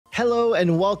Hello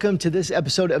and welcome to this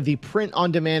episode of the Print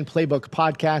on Demand Playbook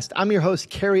podcast. I'm your host,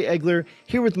 Kerry Egler,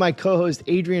 here with my co-host,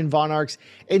 Adrian Von Arx.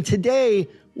 And today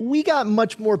we got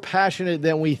much more passionate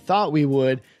than we thought we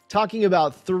would, talking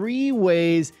about 3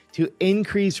 ways to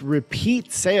increase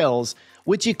repeat sales,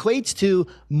 which equates to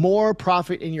more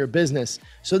profit in your business.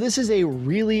 So this is a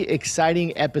really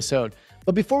exciting episode.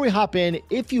 But before we hop in,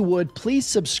 if you would, please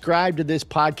subscribe to this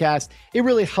podcast. It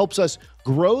really helps us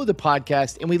grow the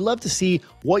podcast, and we'd love to see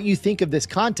what you think of this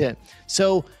content.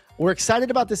 So we're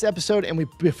excited about this episode, and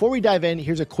before we dive in,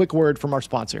 here's a quick word from our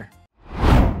sponsor.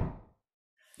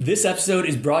 This episode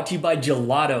is brought to you by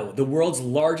Gelato, the world's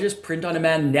largest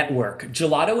print-on-demand network.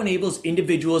 Gelato enables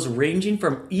individuals ranging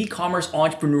from e-commerce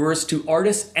entrepreneurs to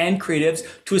artists and creatives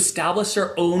to establish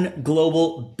their own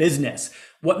global business.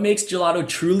 What makes Gelato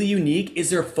truly unique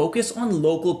is their focus on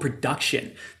local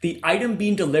production. The item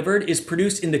being delivered is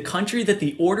produced in the country that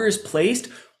the order is placed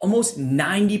almost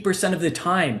 90% of the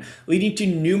time, leading to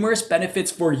numerous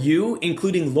benefits for you,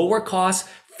 including lower costs,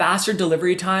 faster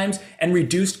delivery times, and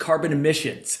reduced carbon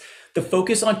emissions. The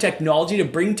focus on technology to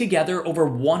bring together over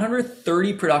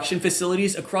 130 production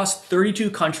facilities across 32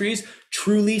 countries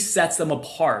truly sets them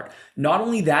apart. Not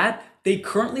only that, they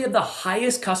currently have the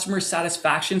highest customer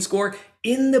satisfaction score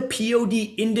in the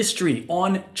POD industry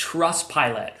on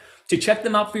Trustpilot. To check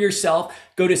them out for yourself,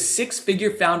 go to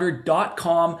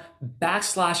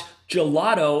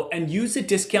sixfigurefounder.com/gelato and use the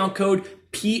discount code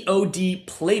POD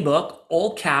Playbook,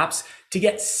 all caps, to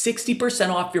get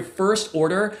 60% off your first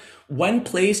order when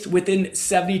placed within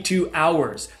 72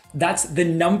 hours. That's the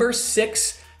number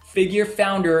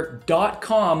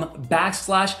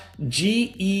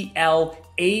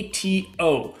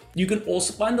sixfigurefounder.com/GELATO. You can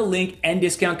also find the link and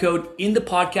discount code in the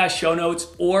podcast show notes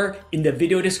or in the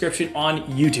video description on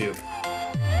YouTube.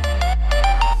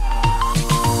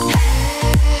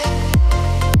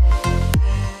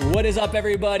 What is up,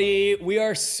 everybody? We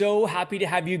are so happy to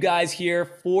have you guys here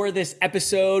for this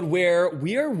episode where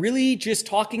we are really just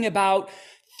talking about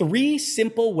 3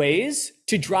 simple ways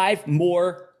to drive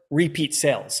more repeat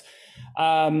sales.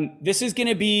 This is going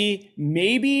to be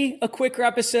maybe a quicker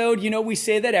episode. You know, we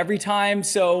say that every time.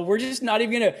 So we're not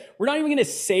even going to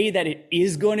say that it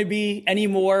is going to be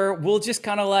anymore. We'll just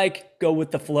kind of like go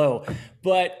with the flow.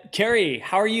 But Kerry,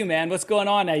 how are you, man? What's going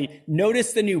on? I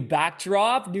noticed the new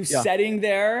backdrop, new setting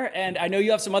there. And I know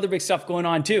you have some other big stuff going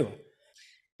on too.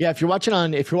 Yeah, if you're watching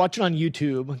on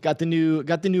YouTube, got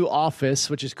the new office,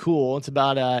 which is cool. So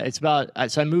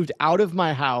I moved out of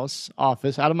my out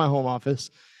of my home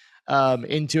office,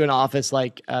 into an office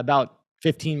like about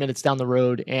 15 minutes down the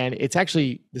road. And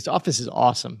this office is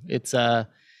awesome. It's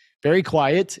very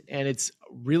quiet and it's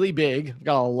really big. I've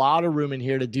got a lot of room in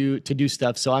here to do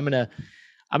stuff. So I'm going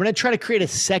to try to create a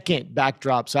second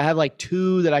backdrop. So I have like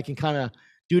 2 that I can kind of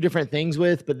do different things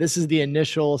with, but this is the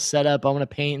initial setup. I'm going to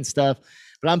paint and stuff,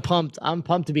 but I'm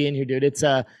pumped to be in here, dude. It's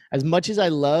as much as I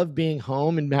love being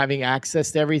home and having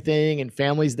access to everything and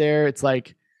families there, it's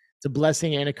like, it's a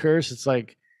blessing and a curse. It's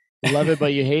like, you love it,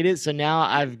 but you hate it. So now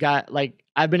I've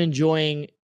been enjoying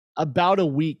about a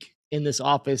week in this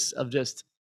office of just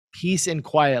peace and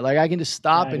quiet. Like I can just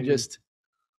stop and just,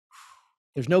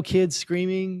 there's no kids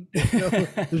screaming.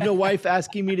 There's no wife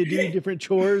asking me to do different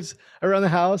chores around the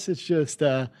house. It's just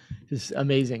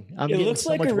amazing. It looks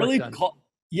like a really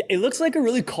it looks like a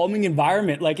really calming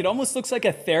environment. Like it almost looks like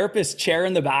a therapist chair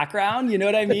in the background. You know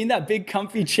what I mean? That big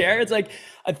comfy chair. It's like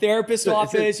a therapist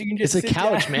office. You can just it's a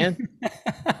couch, man.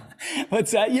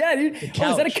 What's that? Yeah, dude.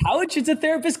 Oh, is that a couch? It's a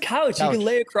therapist couch. You can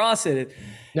lay across it.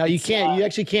 No, you can't. You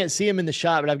actually can't see them in the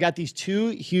shot, but I've got these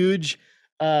 2 huge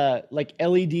like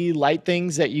LED light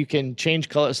things that you can change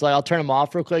color. So I'll turn them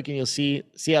off real quick and you'll see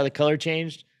how the color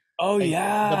changed. Oh, like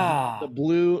yeah. The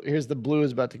blue, here's the blue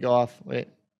is about to go off. Wait.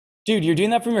 Dude, you're doing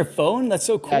that from your phone? That's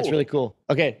so cool. That's really cool.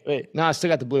 Okay, wait. No, I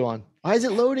still got the blue on. Why is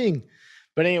it loading?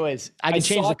 But anyways, I can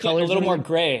change the colors. A little more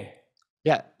gray.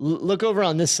 Yeah. Look over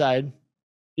on this side.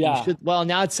 Yeah. Well,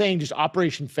 now it's saying just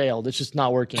operation failed. It's just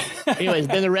not working. Anyways,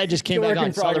 then the red just came back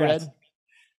on. Saw the red?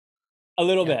 A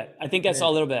little bit. I think I saw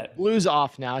a little bit. Blue's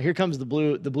off now. Here comes the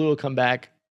blue. The blue will come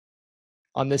back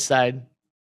on this side.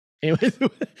 Anyways,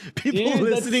 people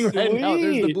listening right now,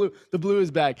 there's the blue. The blue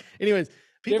is back. Anyways,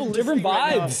 people different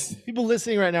vibes. People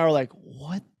listening right now are like,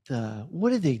 what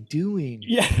are they doing?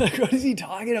 Yeah, like, what is he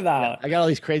talking about? Yeah, I got all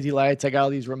these crazy lights. I got all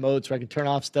these remotes where I can turn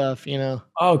off stuff, you know.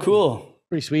 Oh, cool.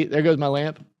 Pretty sweet. There goes my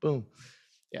lamp. Boom.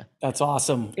 Yeah. That's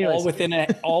awesome. Anyways.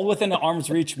 All within an arm's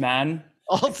reach, man.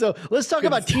 Also, let's talk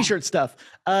about t-shirt stuff.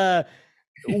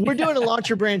 We're doing a Launch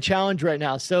Your Brand Challenge right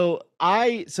now. So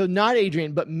not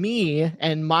Adrian, but me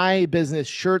and my business,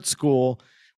 Shirt School,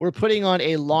 we're putting on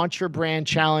a Launch Your Brand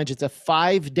Challenge. It's a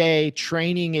 5-day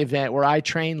training event where I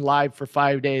train live for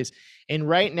 5 days. And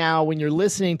right now, when you're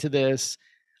listening to this,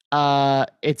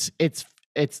 it's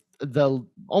the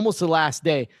almost the last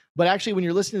day. But actually, when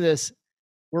you're listening to this,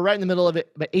 we're right in the middle of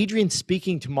it. But Adrian's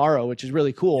speaking tomorrow, which is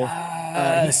really cool.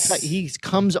 Yes. He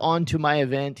comes on to my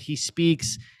event. He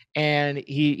speaks, and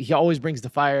he always brings the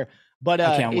fire. But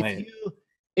I can't wait.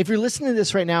 If you're listening to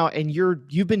this right now and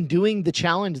you've been doing the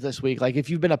challenge this week, like if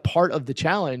you've been a part of the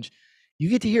challenge, you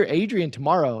get to hear Adrian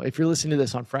tomorrow. If you're listening to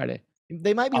this on Friday,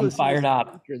 they might be. I'm fired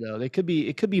up. Though it could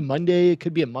be Monday. It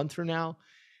could be a month from now.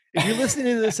 If you're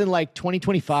listening to this in like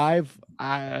 2025,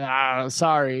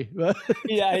 sorry.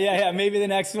 yeah. Maybe the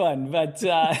next one, but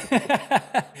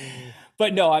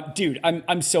but no,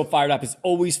 I'm so fired up. It's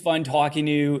always fun talking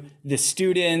to the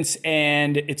students,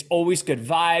 and it's always good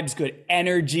vibes, good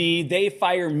energy. They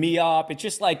fire me up. It's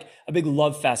just like a big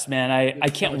love fest, man. I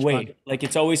can't wait. Fun. Like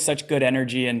it's always such good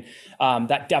energy, and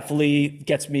that definitely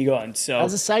gets me going. So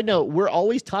as a side note, we're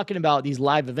always talking about these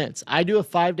live events. I do a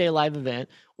 5-day live event.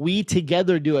 We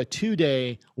together do a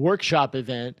 2-day workshop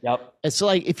event. Yep. And so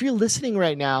like, if you're listening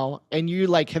right now and you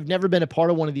like have never been a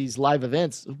part of one of these live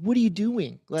events, what are you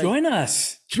doing? Like, join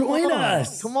us.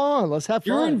 Come on. Let's have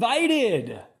fun. You're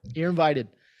invited.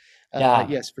 Yeah.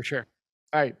 Yes, for sure.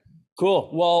 All right.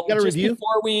 Cool. Well, just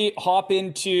before we hop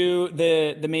into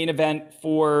the main event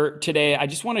for today, I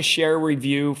just want to share a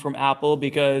review from Apple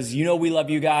because we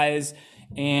love you guys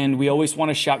and we always want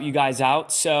to shout you guys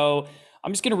out. So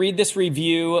I'm just going to read this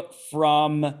review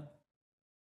from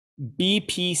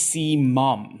BPC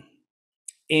Mom.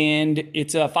 And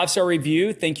it's a 5-star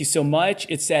review. Thank you so much.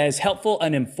 It says helpful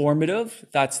and informative.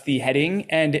 That's the heading.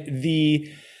 And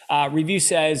the review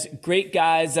says, great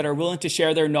guys that are willing to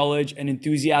share their knowledge and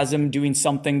enthusiasm doing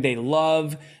something they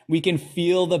love. We can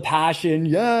feel the passion.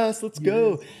 Yes, let's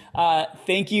go.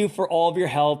 Thank you for all of your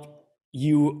help.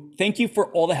 Thank you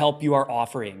for all the help you are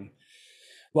offering.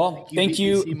 Well, thank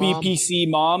you, BPC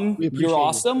Mom. You're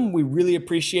awesome. We really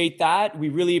appreciate that. We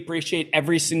really appreciate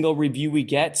every single review we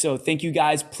get. So thank you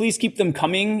guys. Please keep them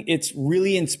coming. It's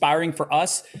really inspiring for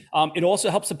us. It also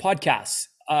helps the podcast.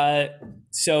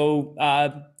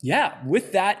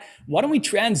 With that, why don't we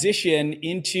transition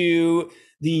into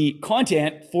the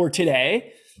content for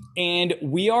today? And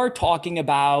we are talking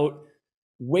about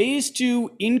ways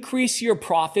to increase your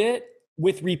profit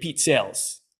with repeat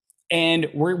sales. And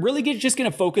we're really just going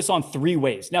to focus on 3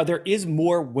 ways. Now, there is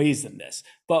more ways than this,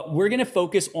 but we're going to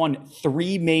focus on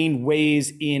 3 main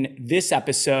ways in this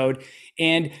episode.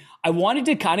 And I wanted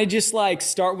to kind of just like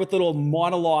start with a little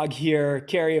monologue here,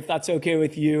 Kerry, if that's okay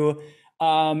with you,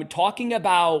 talking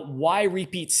about why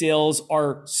repeat sales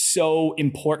are so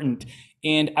important.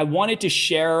 And I wanted to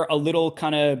share a little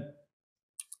kind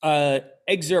of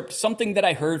excerpt, something that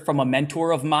I heard from a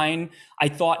mentor of mine. I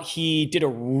thought he did a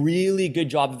really good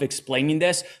job of explaining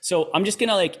this. So I'm just going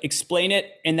to like explain it.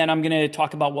 And then I'm going to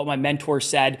talk about what my mentor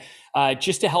said,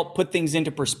 just to help put things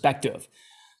into perspective.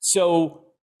 So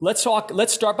let's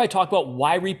start by talking about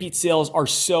why repeat sales are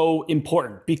so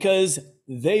important, because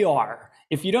they are.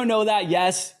 If you don't know that,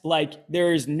 yes, like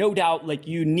there's no doubt, like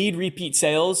you need repeat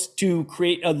sales to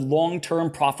create a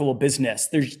long-term profitable business.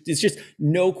 It's just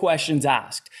no questions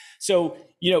asked. So,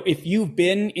 if you've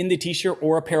been in the t-shirt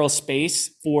or apparel space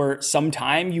for some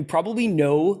time, you probably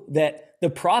know that the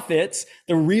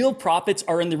real profits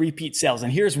are in the repeat sales.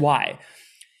 And here's why.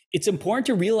 It's important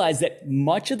to realize that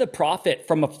much of the profit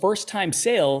from a first-time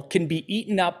sale can be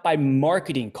eaten up by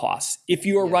marketing costs. If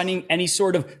you are running any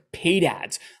sort of paid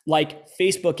ads, like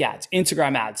Facebook ads,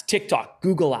 Instagram ads, TikTok,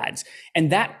 Google ads,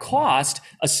 and that cost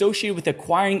associated with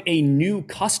acquiring a new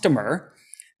customer,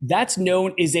 that's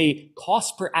known as a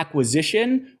cost per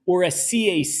acquisition, or a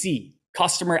CAC,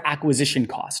 customer acquisition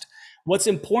cost. What's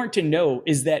important to know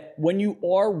is that when you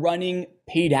are running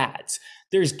paid ads,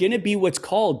 there's going to be what's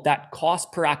called that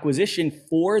cost per acquisition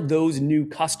for those new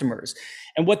customers.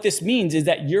 And what this means is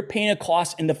that you're paying a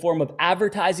cost in the form of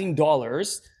advertising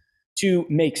dollars to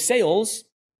make sales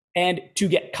and to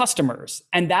get customers.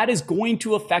 And that is going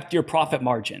to affect your profit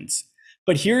margins.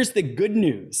 But here's the good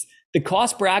news. The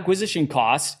cost per acquisition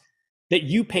cost that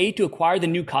you pay to acquire the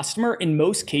new customer, in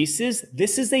most cases,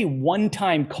 this is a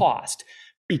one-time cost,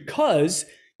 because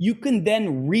you can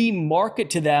then remarket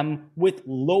to them with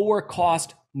lower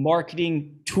cost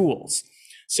marketing tools.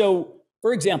 So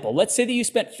for example, let's say that you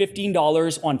spent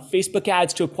 $15 on Facebook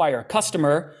ads to acquire a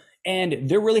customer, and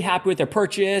they're really happy with their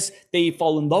purchase. They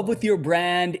fall in love with your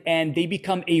brand and they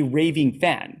become a raving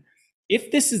fan.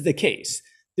 If this is the case,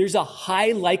 there's a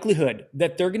high likelihood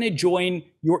that they're going to join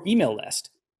your email list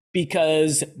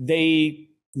because they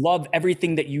love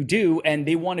everything that you do and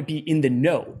they want to be in the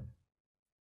know.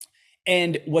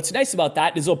 And what's nice about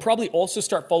that is they'll probably also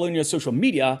start following you on social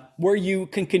media, where you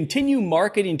can continue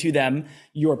marketing to them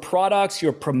your products,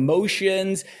 your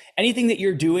promotions, anything that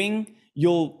you're doing.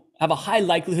 You'll have a high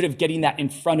likelihood of getting that in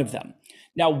front of them.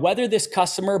 Now, whether this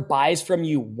customer buys from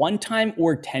you 1 time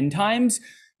or 10 times,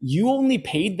 you only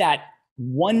paid that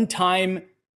one-time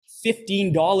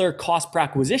 $15 cost per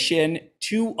acquisition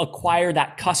to acquire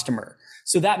that customer.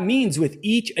 So that means with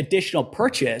each additional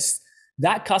purchase,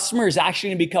 that customer is actually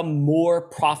going to become more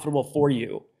profitable for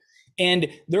you. And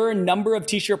there are a number of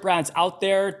t-shirt brands out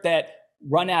there that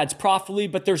run ads profitably,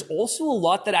 but there's also a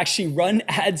lot that actually run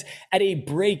ads at a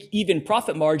break-even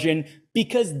profit margin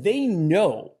because they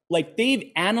know, like,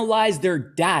 they've analyzed their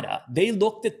data. They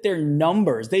looked at their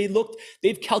numbers.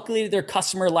 They've calculated their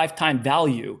customer lifetime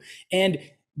value. And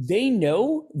they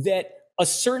know that a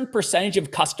certain percentage of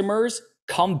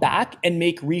come back and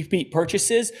make repeat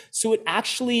purchases. So it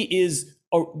actually is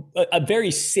a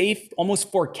very safe,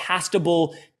 almost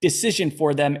forecastable decision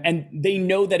for them. And they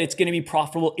know that it's going to be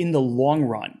profitable in the long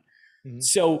run. Mm-hmm.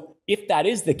 So if that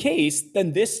is the case,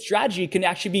 then this strategy can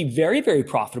actually be very, very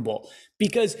profitable.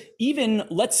 Because even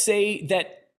let's say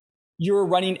that you're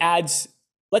running ads,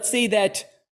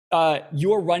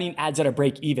 you're running ads at a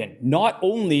break even. Not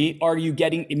only are you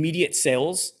getting immediate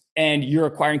sales and you're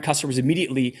acquiring customers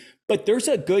immediately, but there's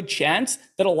a good chance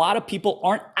that a lot of people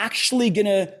aren't actually going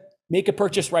to make a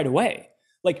purchase right away.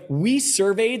 Like, we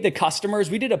surveyed the customers.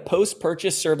 We did a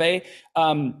post-purchase survey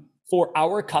for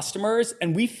our customers,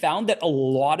 and we found that a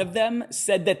lot of them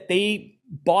said that they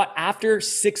bought after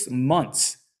 6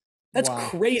 months. That's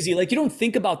crazy. Like, you don't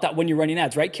think about that when you're running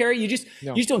ads, right, Kerry? You just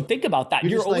don't think about that.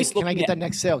 You're always like, can I get that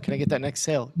next sale? Can I get that next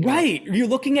sale? Right. You're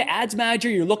looking at Ads Manager.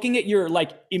 You're looking at your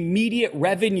immediate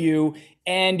revenue,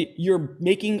 and you're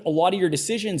making a lot of your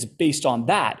decisions based on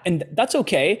that. And that's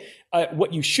okay.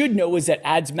 What you should know is that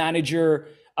Ads Manager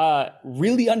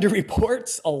really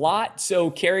underreports a lot. So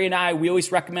Kerry and I, we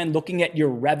always recommend looking at your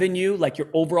revenue, like your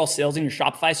overall sales in your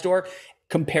Shopify store,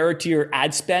 compared to your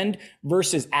ad spend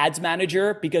versus Ads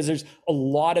Manager, because there's a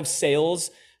lot of sales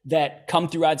that come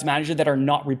through Ads Manager that are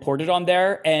not reported on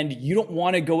there. And you don't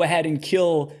want to go ahead and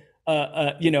kill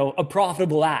a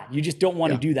profitable ad. You just don't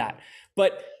want to do that.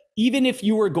 But even if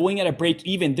you were going at a break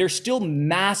even, there's still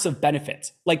massive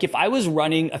benefits. Like, if I was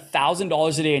running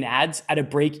 $1,000 a day in ads at a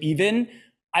break even,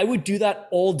 I would do that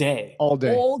all day,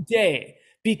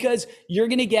 because you're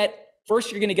going to get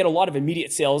a lot of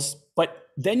immediate sales, but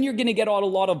then you're going to get a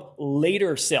lot of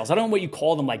later sales. I don't know what you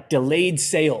call them, like delayed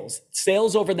sales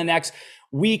over the next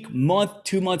week, month,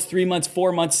 2 months, 3 months,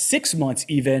 4 months, 6 months,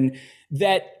 even,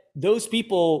 that those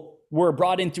people were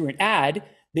brought in through an ad.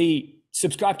 They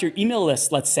subscribe to your email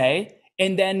list, let's say,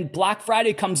 and then Black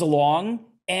Friday comes along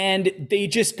and they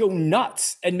just go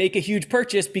nuts and make a huge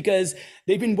purchase because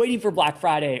they've been waiting for Black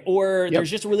Friday, or there's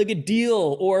just a really good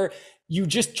deal, or you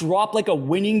just drop like a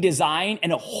winning design,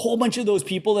 and a whole bunch of those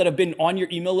people that have been on your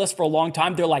email list for a long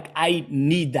time, they're like, I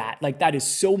need that. Like, that is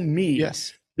so me.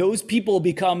 Yes. Those people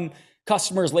become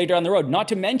customers later on the road. Not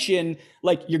to mention,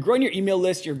 like, you're growing your email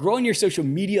list, you're growing your social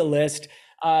media list,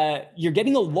 you're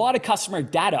getting a lot of customer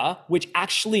data, which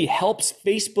actually helps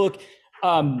Facebook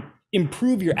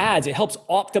improve your ads. It helps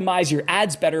optimize your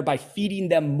ads better by feeding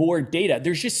them more data.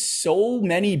 There's just so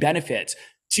many benefits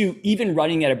to even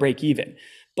running at a break even.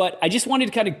 But I just wanted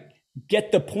to kind of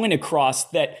get the point across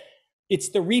that it's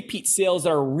the repeat sales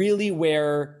that are really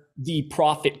where the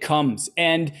profit comes.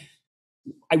 And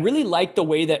I really like the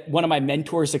way that one of my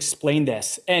mentors explained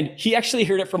this. And he actually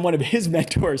heard it from one of his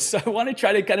mentors. So I want to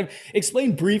try to kind of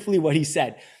explain briefly what he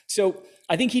said. So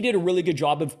I think he did a really good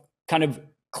job of kind of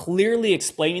clearly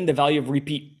explaining the value of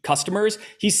repeat customers.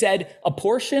 He said a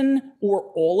portion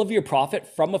or all of your profit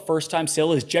from a first-time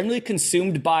sale is generally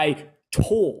consumed by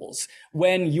tolls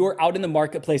when you're out in the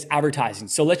marketplace advertising.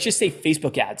 So let's just say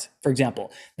Facebook ads, for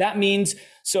example. That means,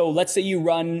 so let's say you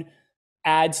run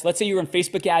ads, let's say you run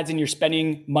Facebook ads and you're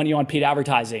spending money on paid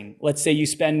advertising. Let's say you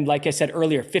spend, like I said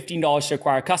earlier, $15 to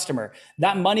acquire a customer.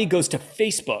 That money goes to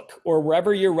Facebook or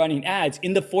wherever you're running ads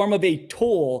in the form of a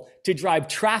toll to drive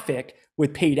traffic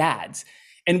with paid ads.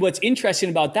 And what's interesting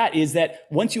about that is that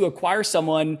once you acquire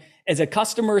someone as a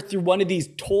customer through one of these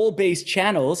toll-based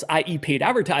channels, i.e. paid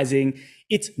advertising,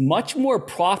 it's much more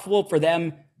profitable for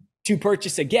them to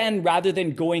purchase again rather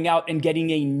than going out and getting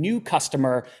a new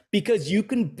customer, because you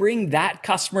can bring that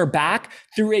customer back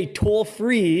through a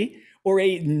toll-free or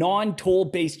a non-toll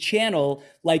based channel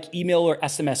like email or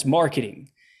SMS marketing.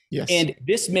 Yes. And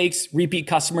this makes repeat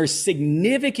customers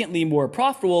significantly more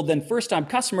profitable than first-time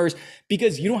customers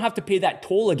because you don't have to pay that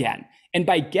toll again. And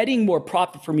by getting more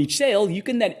profit from each sale, you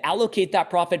can then allocate that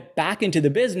profit back into the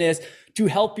business to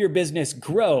help your business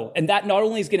grow. And that not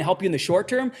only is going to help you in the short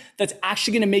term, that's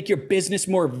actually going to make your business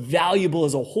more valuable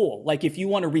as a whole. Like if you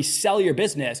want to resell your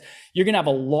business, you're going to have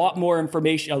a lot more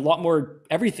information, a lot more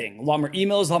everything, a lot more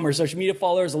emails, a lot more social media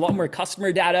followers, a lot more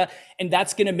customer data. And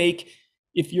that's going to make,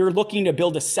 if you're looking to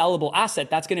build a sellable asset,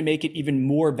 that's going to make it even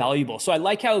more valuable. So I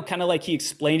like how kind of like he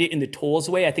explained it in the tools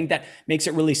way. I think that makes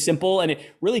it really simple and it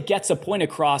really gets a point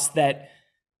across that,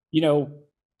 you know,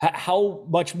 how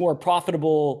much more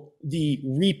profitable the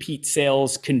repeat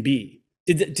sales can be.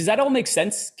 Does that all make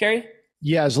sense, Kerry?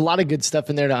 Yeah, there's a lot of good stuff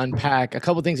in there to unpack. A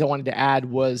couple of things I wanted to add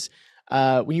was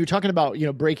when you were talking about, you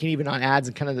know, breaking even on ads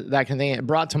and kind of that kind of thing, it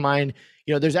brought to mind,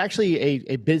 you know, there's actually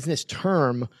a business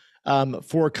term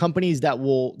for companies that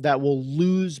will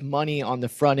lose money on the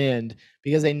front end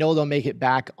because they know they'll make it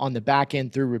back on the back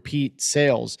end through repeat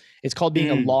sales. It's called being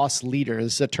a loss leader.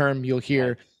 This is a term you'll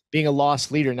hear, being a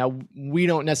loss leader. Now, we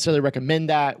don't necessarily recommend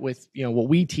that with, you know, what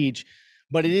we teach,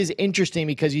 but it is interesting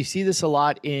because you see this a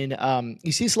lot in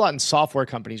software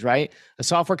companies, right? A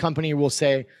software company will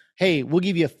say, "Hey, we'll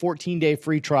give you a 14-day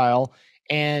free trial,"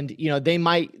 and you know they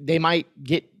might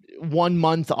get 1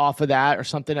 month off of that or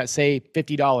something at say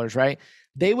 $50, right?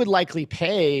 They would likely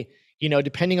pay, you know,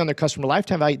 depending on their customer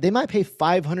lifetime value, they might pay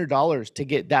 $500 to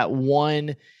get that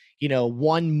 1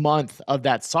 month of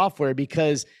that software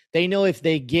because they know if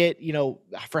they get, you know,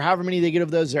 for however many they get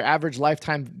of those, their average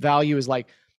lifetime value is like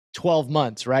 12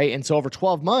 months, right? And so over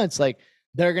 12 months, like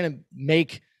they're going to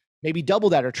make maybe double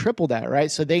that or triple that, right?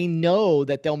 So they know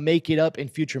that they'll make it up in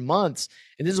future months.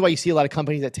 And this is why you see a lot of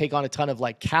companies that take on a ton of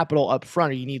like capital up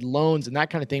front, or you need loans and that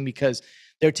kind of thing, because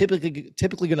they're typically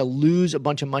going to lose a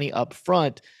bunch of money up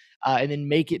front and then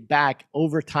make it back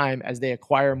over time as they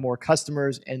acquire more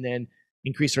customers and then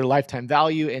increase their lifetime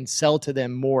value and sell to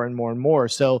them more and more and more.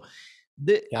 So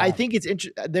I think it's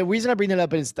the reason I bring that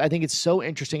up is I think it's so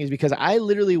interesting is because I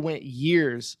literally went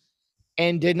years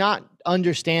and did not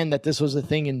understand that this was a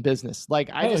thing in business.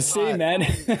 Like I just thought, man.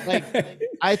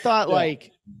 I thought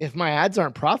like if my ads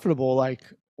aren't profitable, like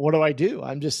what do I do?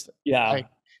 I'm just like,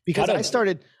 because I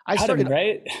started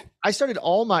right. I started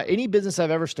any business I've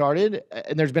ever started,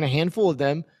 and there's been a handful of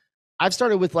them. I've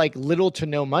started with like little to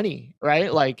no money,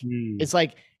 right? Like it's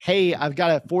like, hey, I've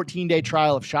got a 14-day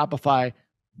trial of Shopify.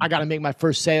 I got to make my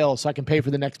first sale so I can pay for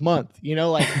the next month. You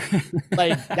know, like,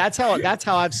 like that's how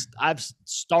I've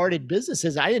started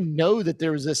businesses. I didn't know that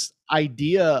there was this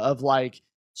idea of like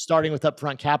starting with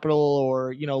upfront capital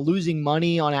or, you know, losing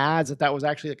money on ads, that was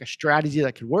actually like a strategy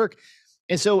that could work.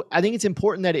 And so I think it's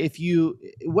important that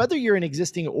whether you're an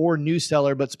existing or new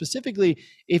seller, but specifically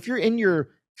if you're in your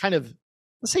kind of,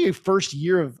 let's say your first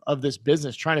year of this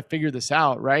business, trying to figure this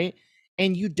out, right?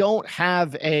 And you don't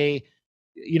have a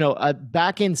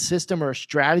back-end system or a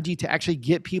strategy to actually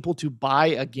get people to buy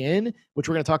again, which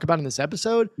we're going to talk about in this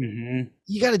episode.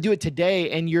 You got to do it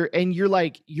today. And you're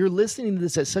listening to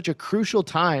this at such a crucial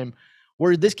time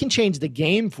where this can change the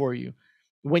game for you.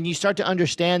 When you start to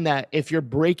understand that if you're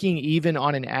breaking even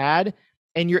on an ad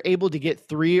and you're able to get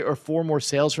 3 or 4 more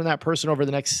sales from that person over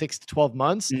the next 6 to 12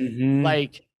 months,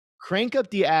 like crank up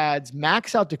the ads,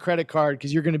 max out the credit card.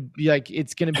 Cause you're going to be like,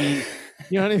 it's going to be,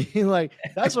 you know what I mean? Like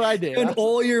that's what I did. And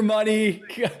all your money,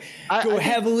 go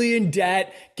heavily in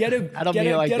debt, get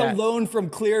a loan from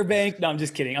Clearbank. No, I'm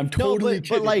just kidding. I'm totally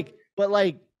kidding.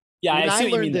 But yeah, I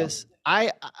learned this.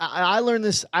 I learned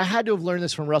this. I had to have learned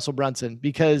this from Russell Brunson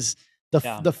because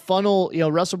the funnel, you know,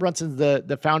 Russell Brunson's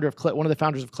the founder of one of the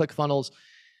founders of ClickFunnels.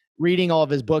 Reading all of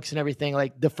his books and everything,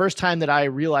 like the first time that I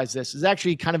realized this is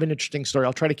actually kind of an interesting story.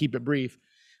 I'll try to keep it brief,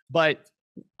 but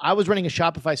I was running a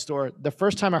Shopify store. The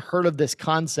first time I heard of this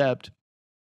concept,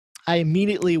 I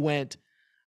immediately went,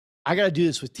 I got to do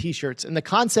this with t-shirts. And the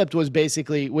concept was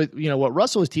basically with, you know, what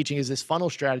Russell was teaching is this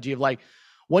funnel strategy of like,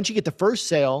 once you get the first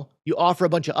sale, you offer a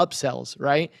bunch of upsells,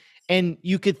 right? And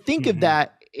you could think of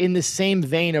that in the same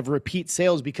vein of repeat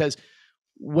sales, because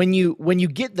when you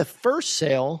get the first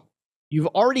sale, you've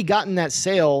already gotten that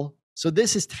sale. So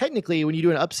this is technically, when you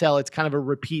do an upsell, it's kind of a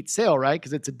repeat sale, right?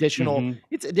 Because it's additional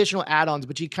add-ons,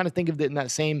 but you kind of think of it in that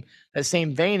same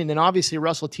vein. And then obviously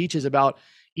Russell teaches about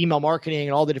email marketing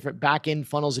and all the different back-end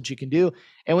funnels that you can do.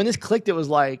 And when this clicked, it was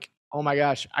like, oh my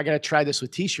gosh, I got to try this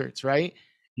with t-shirts, right?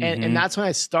 And that's when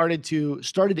I started to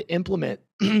implement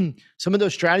some of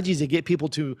those strategies to get people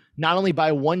to not only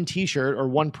buy one t-shirt or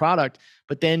one product,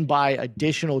 but then buy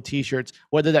additional t-shirts,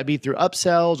 whether that be through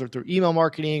upsells or through email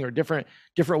marketing or different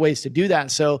ways to do that.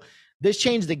 So this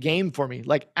changed the game for me.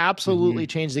 Like absolutely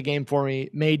changed the game for me,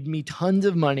 made me tons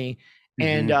of money.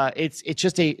 And it's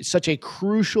just such a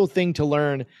crucial thing to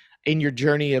learn in your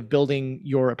journey of building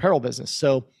your apparel business.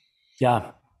 So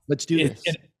yeah, let's do this.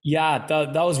 Yeah,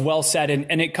 that was well said.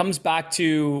 And it comes back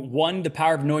to one, the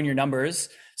power of knowing your numbers.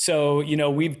 So,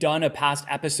 we've done a past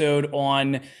episode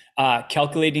on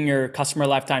calculating your customer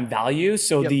lifetime value.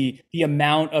 So the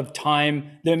amount of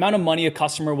time, the amount of money a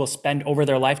customer will spend over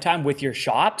their lifetime with your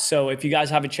shop. So if you guys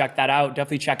haven't checked that out,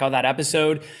 definitely check out that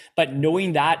episode. But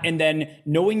knowing that, and then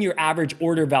knowing your average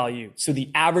order value. So the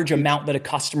average amount that a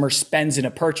customer spends in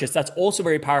a purchase, that's also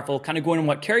very powerful. Kind of going on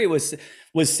what Kerry was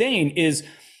saying is,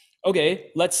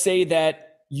 okay, let's say that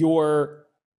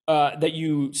that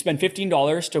you spend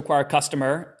 $15 to acquire a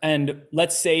customer, and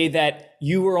let's say that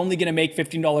you were only going to make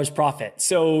 $15 profit.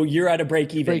 So you're at a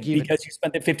break even because you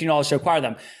spent the $15 to acquire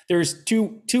them. There's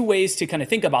two ways to kind of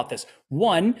think about this.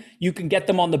 One, you can get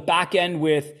them on the back end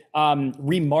with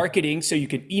remarketing. So you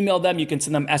can email them, you can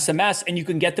send them SMS, and you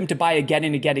can get them to buy again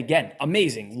and again.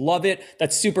 Amazing. Love it.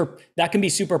 That can be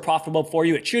super profitable for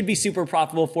you. It should be super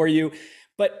profitable for you.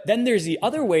 But then there's the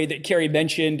other way that Kerry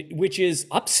mentioned, which is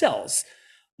upsells.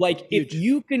 Like if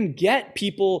you can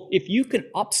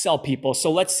upsell people,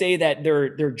 so let's say that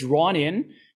they're drawn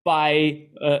in by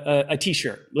a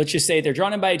t-shirt. Let's just say they're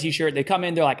drawn in by a t-shirt. They come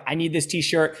in, they're like, I need this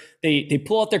t-shirt. They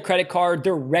pull out their credit card.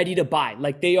 They're ready to buy.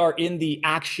 Like they are in the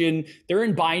action. They're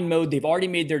in buying mode. They've already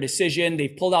made their decision.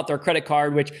 They've pulled out their credit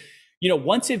card, which,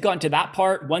 once they've gotten to that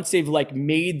part, once they've like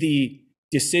made the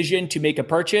decision to make a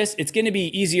purchase, it's going to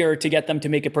be easier to get them to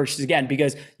make a purchase again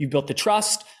because you've built the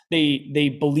trust.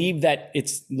 They believe that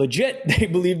it's legit. They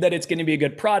believe that it's going to be a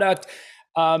good product.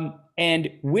 And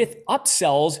with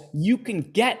upsells, you can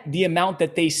get the amount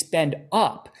that they spend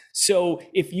up. So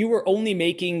if you were only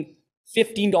making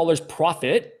 $15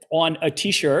 profit on a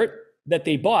t-shirt that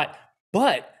they bought,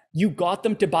 but you got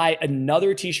them to buy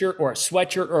another t-shirt or a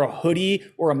sweatshirt or a hoodie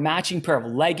or a matching pair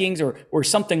of leggings or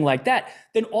something like that,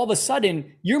 then all of a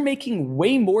sudden you're making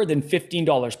way more than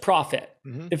 $15 profit.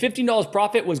 The $15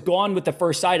 profit was gone with the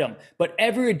first item, but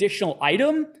every additional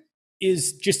item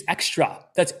is just extra.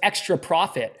 That's extra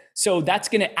profit. So that's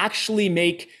going to actually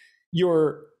make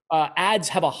your ads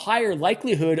have a higher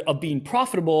likelihood of being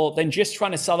profitable than just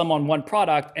trying to sell them on one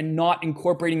product and not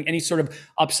incorporating any sort of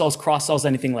upsells, cross-sells,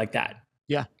 anything like that.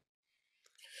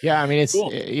 Yeah, I mean, it's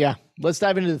cool. Yeah. Let's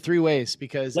dive into the 3 ways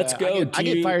because let's go. I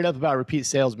get fired up about repeat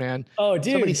sales, man. Oh,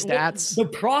 dude, so many stats. The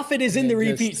profit is in the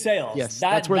repeat sales. Yes,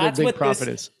 that's where the big profit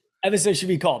is. Episode should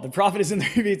be called. The profit is in the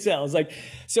repeat sales.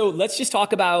 So let's just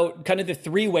talk about kind of the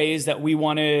 3 ways that we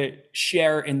want to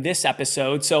share in this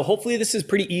episode. So hopefully this is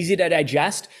pretty easy to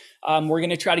digest. We're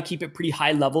going to try to keep it pretty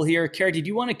high level here. Kerry, did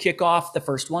you want to kick off the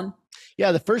first one?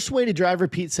 Yeah, the first way to drive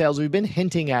repeat sales, we've been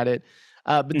hinting at it,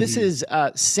 but this is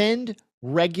send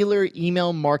regular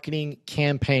email marketing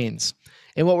campaigns.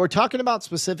 And what we're talking about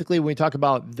specifically when we talk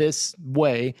about this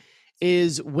way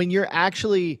is when you're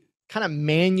actually kind of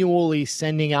manually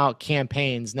sending out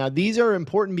campaigns. Now, these are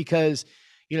important because,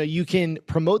 you can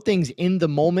promote things in the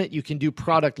moment. You can do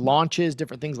product launches,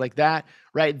 different things like that,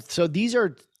 right? So these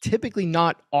are typically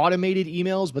not automated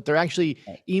emails, but they're actually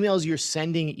emails you're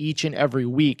sending each and every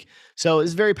week. So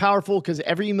it's very powerful because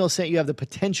every email sent, you have the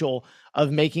potential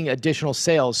of making additional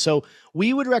sales. So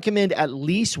we would recommend at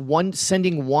least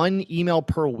sending 1 email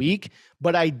per week,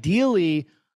 but ideally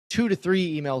 2 to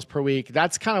 3 emails per week.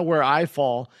 That's kind of where I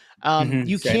fall.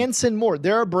 You can send more.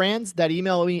 There are brands that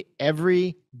email me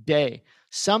every day.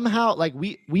 Somehow, like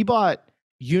we bought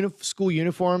school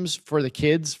uniforms for the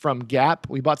kids from Gap.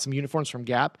 We bought some uniforms from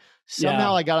Gap.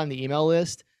 Somehow I got on the email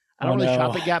list. I don't really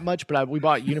shop at Gap much, but we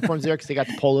bought uniforms there because they got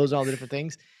the polos and all the different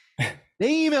things.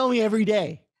 They email me every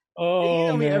day.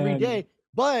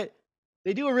 But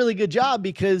they do a really good job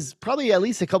because probably at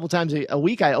least a couple times a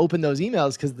week I open those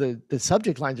emails because the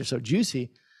subject lines are so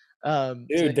juicy.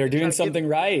 Dude, they're doing something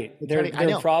right.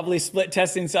 They're probably split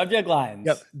testing subject lines.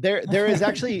 Yep. There's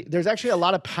actually a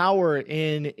lot of power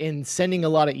in sending a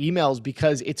lot of emails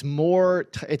because it's more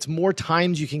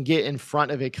times you can get in front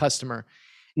of a customer.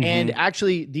 And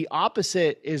actually the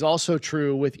opposite is also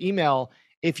true with email.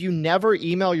 If you never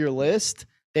email your list,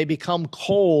 they become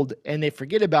cold and they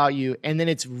forget about you. And then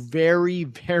it's very,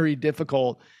 very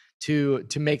difficult to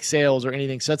make sales or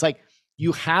anything. So it's like,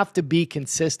 you have to be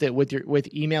consistent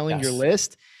with emailing your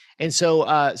list. And so,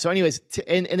 anyways,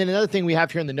 and then another thing we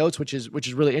have here in the notes, which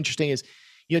is really interesting is,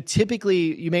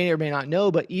 typically you may or may not know,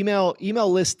 but email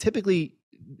lists typically,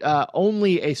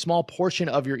 only a small portion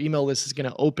of your email list is going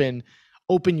to open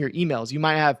your emails. You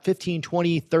might have 15,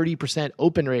 20, 30%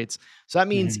 open rates. So that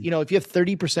means, if you have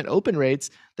 30% open rates,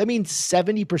 that means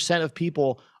 70% of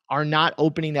people are not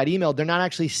opening that email, they're not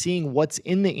actually seeing what's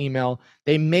in the email.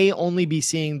 They may only be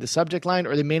seeing the subject line,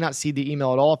 or they may not see the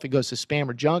email at all if it goes to spam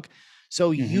or junk.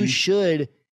 So you should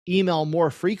email more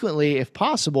frequently if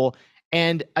possible.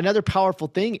 And another powerful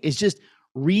thing is just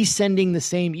resending the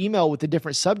same email with a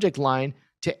different subject line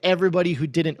to everybody who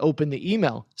didn't open the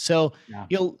email. So,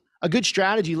 a good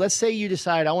strategy, let's say you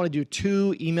decide I want to do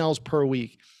 2 emails per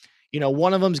week.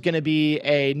 One of them is going to be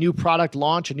a new product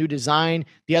launch, a new design.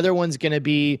 The other one's going to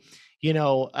be,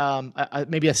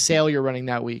 maybe a sale you're running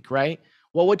that week, right?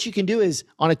 Well, what you can do is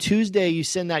on a Tuesday, you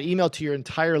send that email to your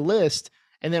entire list.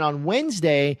 And then on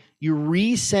Wednesday, you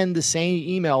resend the same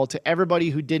email to everybody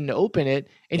who didn't open it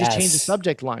and just change the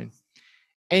subject line.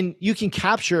 And you can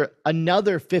capture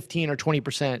another 15 or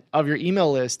 20% of your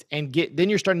email list and then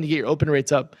you're starting to get your open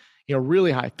rates up,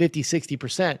 really high, 50,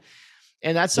 60%.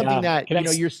 And that's something that,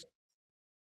 you're.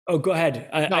 Oh, go ahead.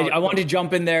 I wanted to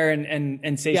jump in there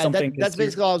and say something. That's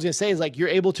basically all I was going to say is like, you're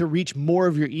able to reach more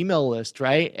of your email list,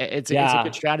 right? It's a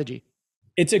good strategy.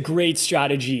 It's a great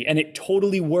strategy and it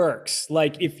totally works.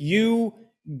 Like if you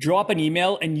drop an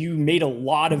email and you made a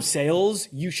lot of sales,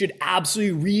 you should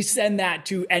absolutely resend that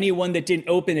to anyone that didn't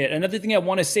open it. Another thing I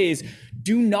want to say is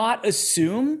do not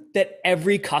assume that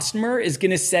every customer is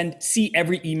going to see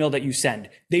every email that you send.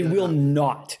 They will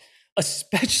not.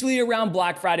 Especially around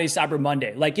Black Friday, Cyber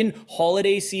Monday, like in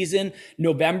holiday season,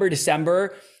 November,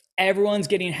 December, everyone's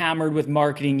getting hammered with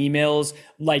marketing emails.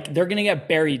 Like they're going to get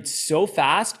buried so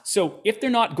fast. So if they're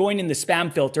not going in the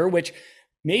spam filter, which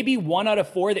maybe 1 out of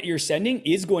 4 that you're sending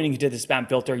is going into the spam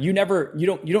filter. You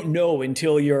don't know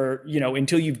until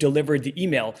until you've delivered the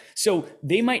email. So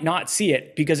they might not see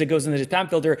it because it goes into the spam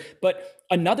filter. But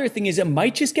another thing is it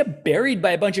might just get buried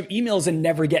by a bunch of emails and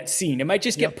never get seen. It might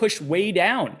just get pushed way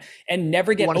down and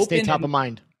never get opened. You want to stay top of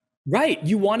mind. Right.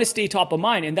 You want to stay top of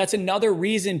mind. And that's another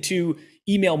reason to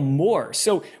email more.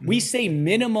 So we say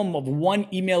minimum of 1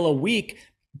 email a week,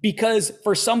 because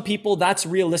for some people, that's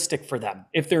realistic for them.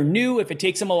 If they're new, if it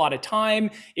takes them a lot of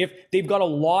time, if they've got a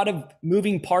lot of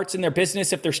moving parts in their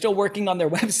business, if they're still working on their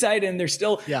website and they're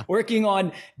still working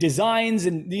on designs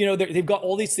and they've got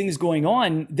all these things going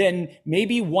on, then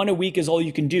maybe 1 a week is all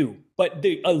you can do. But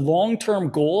a long-term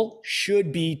goal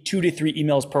should be 2 to 3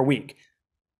 emails per week.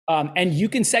 And you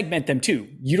can segment them too.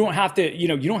 You don't have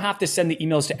to send the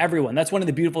emails to everyone. That's one of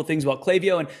the beautiful things about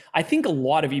Klaviyo. And I think a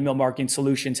lot of email marketing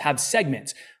solutions have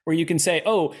segments where you can say,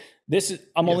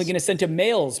 I'm only going to send to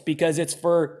males because it's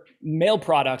for male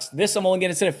products. This I'm only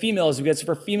going to send to females because it's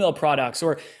for female products,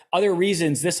 or other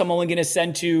reasons. This I'm only going to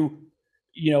send to,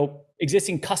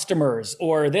 existing customers,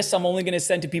 or this I'm only going to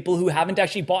send to people who haven't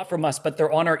actually bought from us, but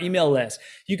they're on our email list.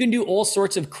 You can do all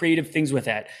sorts of creative things with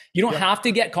it. You don't have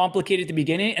to get complicated at the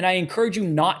beginning. And I encourage you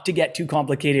not to get too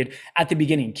complicated at the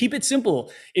beginning. Keep it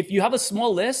simple. If you have a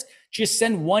small list, just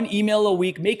send 1 email a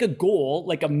week, make a goal,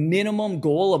 like a minimum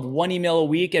goal of 1 email a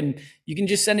week. And you can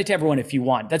just send it to everyone if you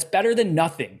want. That's better than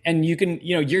nothing. And you can,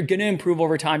 you're going to improve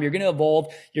over time. You're going to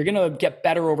evolve. You're going to get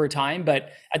better over time.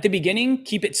 But at the beginning,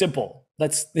 keep it simple.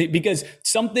 That's because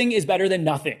something is better than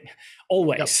nothing,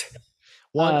 always.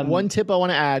 Yep. One tip I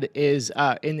want to add is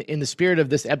in the spirit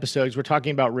of this episode, because we're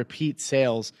talking about repeat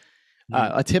sales.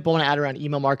 A tip I want to add around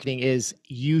email marketing is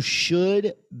you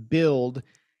should build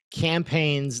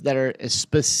campaigns that are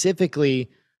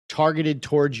specifically targeted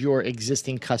towards your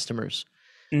existing customers.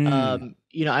 And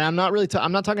I'm not really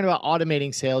I'm not talking about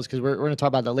automating sales, because we're going to talk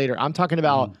about that later. I'm talking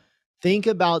about think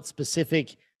about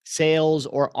specific sales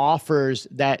or offers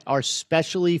that are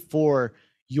specially for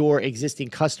your existing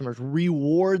customers.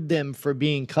 Reward them for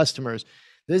being customers.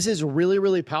 This is really,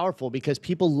 really powerful because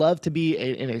people love to be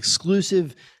an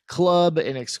exclusive club,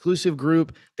 an exclusive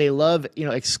group. They love,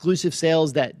 exclusive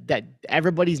sales that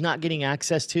everybody's not getting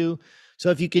access to.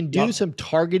 So if you can do some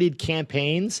targeted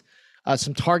campaigns,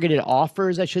 some targeted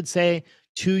offers, I should say,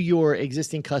 to your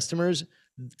existing customers,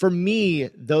 for me,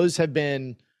 those have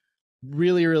been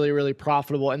really, really, really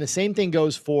profitable. And the same thing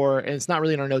goes for, and it's not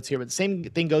really in our notes here, but the same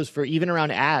thing goes for even around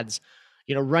ads.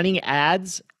 Running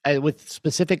ads with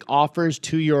specific offers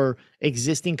to your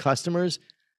existing customers,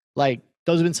 like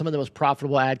those have been some of the most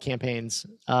profitable ad campaigns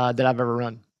that I've ever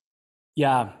run.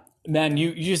 Yeah, man,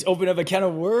 you just opened up a can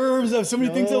of worms of so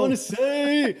many things I want to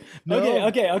say.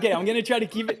 Okay. I'm gonna try to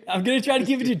keep it.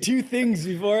 To 2 things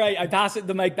before I pass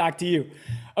the mic back to you.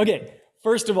 Okay.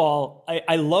 First of all,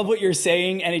 I love what you're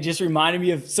saying, and it just reminded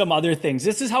me of some other things.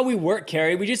 This is how we work,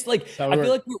 Kerry. We just I feel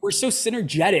like we're so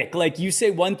synergetic. Like you say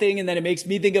one thing and then it makes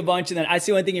me think of a bunch, and then I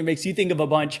say one thing and it makes you think of a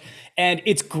bunch. And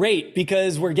it's great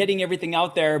because we're getting everything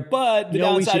out there. But the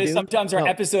downside is sometimes our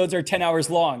episodes are 10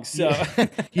 hours long. So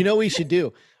we should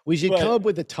do. We should But come up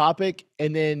with a topic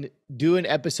and then do an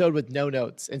episode with no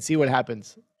notes and see what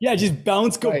happens. yeah, just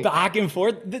bounce, go Right. back and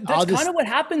forth. That's kind of what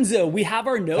happens though. We have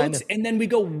our notes and then we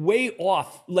go way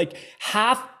off. Like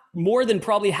more than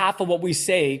probably half of what we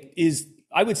say is,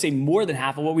 I would say more than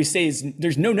half of what we say is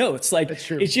there's no notes. Like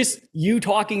it's just you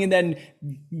talking and then,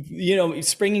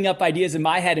 springing up ideas in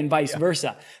my head and vice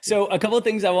versa. So a couple of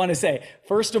things I want to say.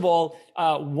 First of all,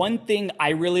 one thing I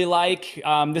really like,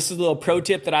 this is a little pro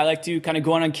tip that I like to kind of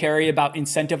go on Kerry about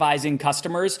incentivizing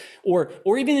customers or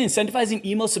even incentivizing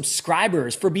email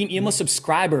subscribers for being email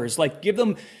subscribers. Like give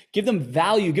them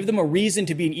value, give them a reason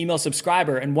to be an email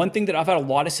subscriber. And one thing that I've had a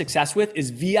lot of success with is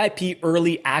VIP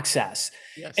early access.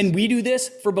 Yes. And we do this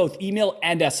for both email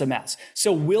and SMS.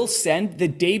 So we'll send the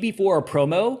day before a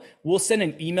promo, we'll send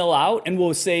an email out and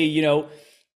we'll say,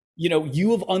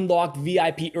 you have unlocked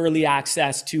VIP early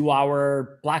access to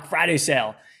our Black Friday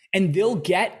sale. And they'll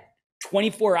get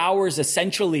 24 hours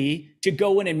essentially to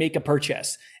go in and make a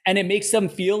purchase. And it makes them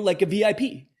feel like a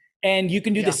VIP. And you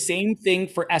can do the same thing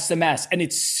for SMS, and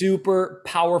it's super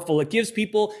powerful. It gives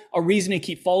people a reason to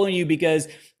keep following you because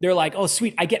they're like, oh,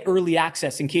 sweet, I get early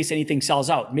access in case anything sells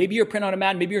out. Maybe you're print on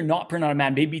demand, maybe you're not print on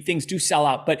demand, maybe things do sell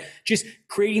out, but just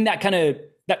creating that kind of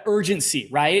that urgency,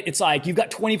 right? It's like you've got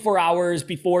 24 hours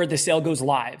before the sale goes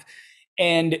live,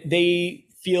 and they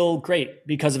feel great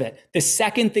because of it. The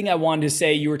second thing I wanted to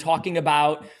say, you were talking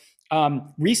about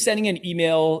resending an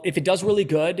email. If it does really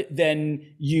good,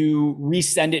 then you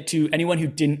resend it to anyone who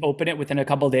didn't open it within a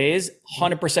couple of days.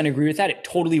 100% agree with that. It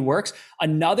totally works.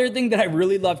 Another thing that I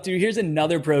really love to do, here's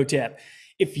another pro tip.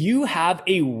 If you have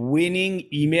a winning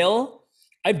email,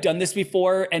 I've done this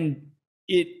before, and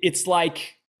it's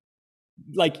like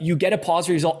you get a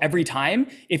positive result every time.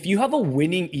 If you have a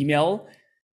winning email,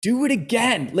 do it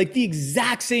again, like the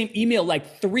exact same email,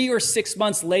 like 3 or 6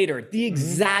 months later, the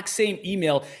exact same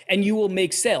email, and you will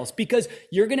make sales because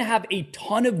you're going to have a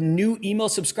ton of new email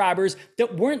subscribers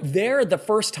that weren't there the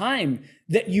first time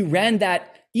that you ran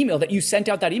that email, that you sent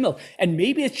out that email. And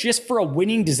maybe it's just for a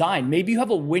winning design. Maybe you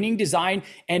have a winning design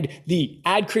and the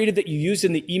ad creative that you used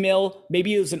in the email,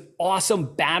 maybe it was an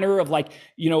awesome banner of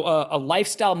a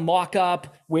lifestyle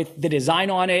mock-up with the design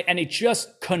on it, and it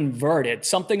just converted.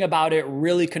 Something about it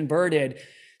really converted.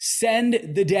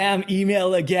 Send the damn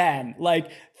email again, like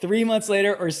 3 months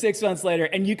later or 6 months later.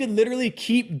 And you could literally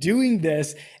keep doing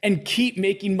this and keep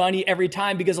making money every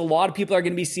time because a lot of people are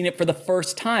going to be seeing it for the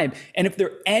first time. And if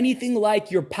they're anything like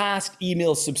your past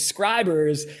email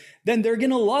subscribers, then they're going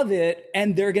to love it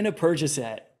and they're going to purchase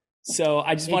it. So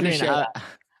I just wanted to share that.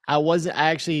 I wasn't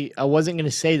going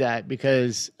to say that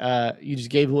because you just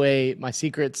gave away my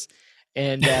secrets,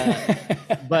 and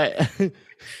but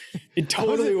it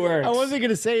totally works. I wasn't going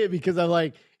to say it because I'm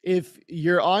like, if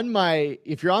you're on my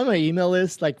email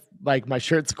list, like my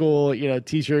shirt school,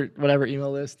 t-shirt, whatever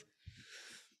email list,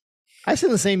 I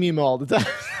send the same email all the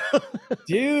time.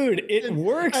 Dude, it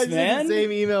works, I send the same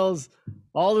emails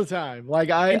all the time.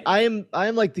 Like I am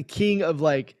like the king of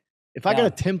like, if I got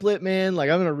a template, man, like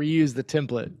I'm going to reuse the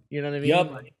template. You know what I mean?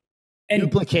 Yep. Like, and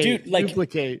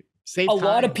duplicate. Save a time.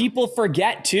 lot of people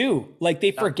forget too. Like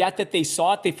they forget that they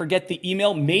saw it. They forget the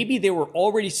email. Maybe they were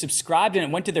already subscribed and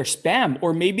it went to their spam,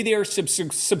 or maybe they are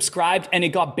subscribed and it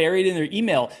got buried in their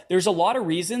email. There's a lot of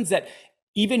reasons that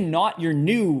even not your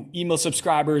new email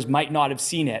subscribers might not have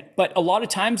seen it. But a lot of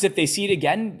times if they see it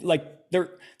again, like they're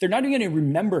not even going to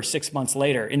remember 6 months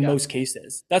later in most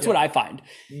cases. That's what I find.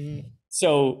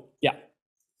 So yeah.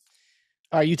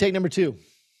 All right, you take number 2.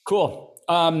 Cool.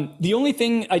 The only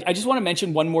thing, I just want to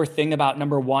mention one more thing about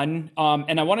number 1.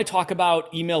 And I want to talk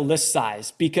about email list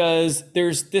size because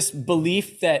there's this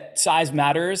belief that size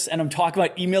matters. And I'm talking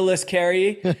about email list,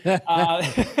 Kerry. Come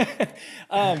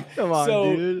on,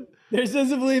 dude. There's this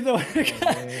belief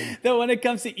that when it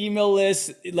comes to email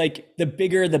lists, like the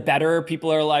bigger, the better.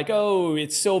 People are like, oh,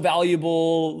 it's so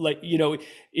valuable. Like,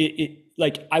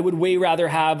 like I would way rather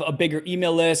have a bigger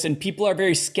email list. And people are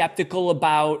very skeptical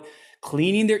about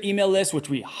cleaning their email list, which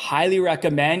we highly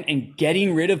recommend, and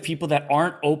getting rid of people that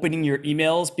aren't opening your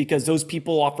emails because those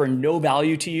people offer no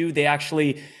value to you. They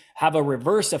actually have a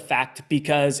reverse effect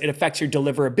because it affects your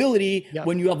deliverability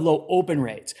when you have low open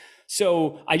rates.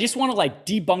 So I just want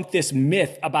to debunk this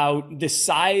myth about the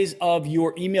size of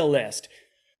your email list.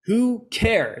 Who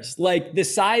cares? Like the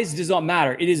size does not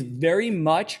matter. It is very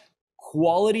much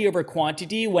quality over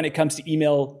quantity when it comes to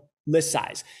email list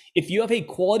size. If you have a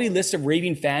quality list of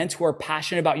raving fans who are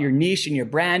passionate about your niche and your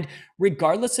brand,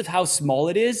 regardless of how small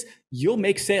it is, you'll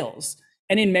make sales.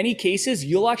 And in many cases,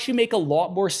 you'll actually make a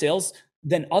lot more sales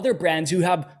than other brands who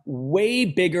have way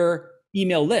bigger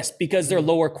email lists because they're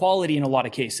lower quality in a lot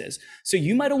of cases. So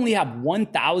you might only have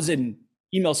 1,000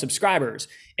 email subscribers,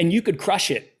 and you could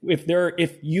crush it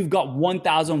if you've got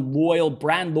 1,000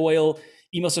 brand loyal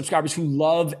email subscribers who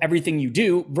love everything you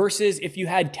do, versus if you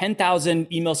had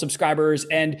 10,000 email subscribers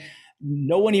and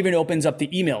no one even opens up the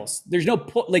emails. There's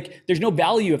no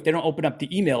value if they don't open up the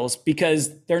emails, because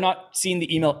they're not seeing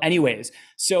the email anyways.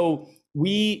 So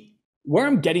where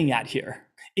I'm getting at here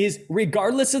is,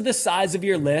 regardless of the size of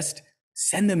your list,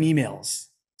 send them emails.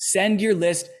 Send your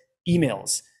list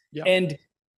emails. Yep. And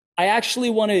I actually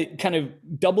want to kind of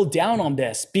double down on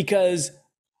this, because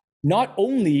not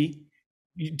only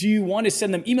do you want to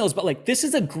send them emails, but like, this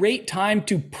is a great time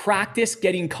to practice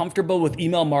getting comfortable with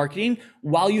email marketing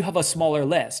while you have a smaller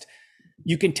list.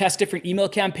 You can test different email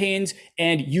campaigns,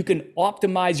 and you can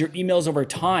optimize your emails over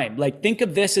time. Like, think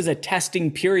of this as a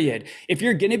testing period. If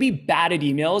you're going to be bad at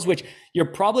emails, which you're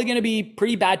probably going to be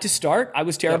pretty bad to start. I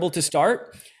was terrible to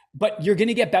start, but you're going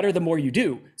to get better the more you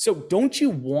do. So don't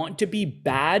you want to be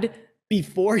bad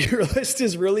before your list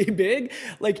is really big?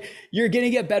 Like, you're going to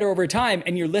get better over time,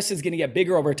 and your list is going to get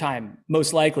bigger over time,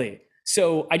 most likely.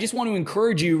 So I just want to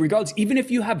encourage you, regardless, even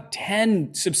if you have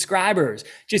 10 subscribers,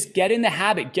 just get in the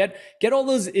habit, get all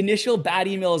those initial bad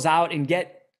emails out and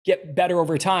get better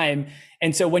over time.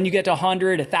 And so when you get to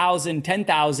 100, 1,000,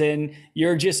 10,000,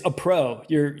 you're just a pro.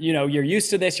 You're used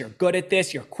to this. You're good at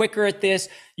this. You're quicker at this.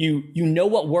 You know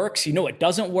what works. You know what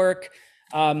doesn't work.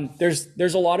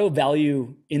 There's a lot of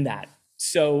value in that.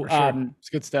 So it's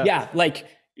good stuff. Yeah, like,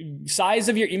 size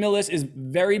of your email list is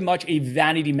very much a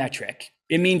vanity metric.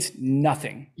 It means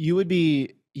nothing. You would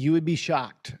be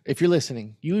shocked if you're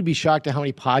listening. You would be shocked at how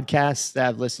many podcasts that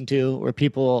I've listened to where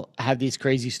people have these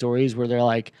crazy stories where they're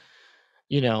like,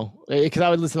 because I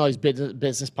would listen to all these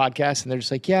business podcasts, and they're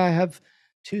just like, yeah, I have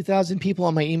 2,000 people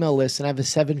on my email list and I have a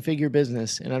 7-figure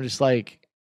business. And I'm just like,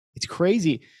 it's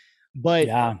crazy. But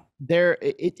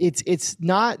it's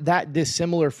not that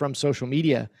dissimilar from social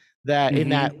media, that in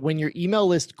that when your email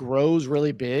list grows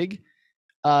really big,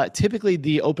 typically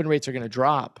the open rates are going to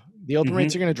drop. The open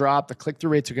rates are going to drop. The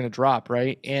click-through rates are going to drop,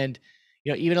 right? And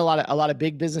even a lot of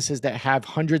big businesses that have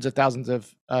hundreds of thousands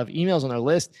of emails on their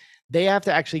list, they have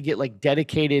to actually get like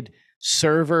dedicated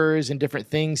servers and different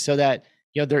things so that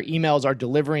their emails are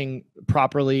delivering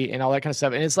properly and all that kind of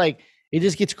stuff. And it's like, it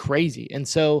just gets crazy. And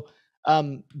so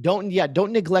don't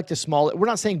neglect a small. We're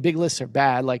not saying big lists are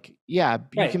bad. Like, you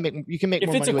can make if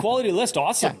more money it's a quality list,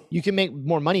 awesome. Yeah, you can make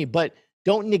more money, but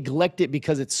don't neglect it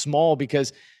because it's small.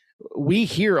 Because we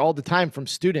hear all the time from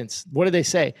students, what do they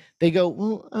say? They go,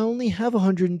 well, I only have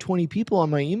 120 people on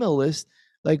my email list.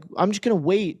 Like, I'm just going to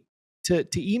wait to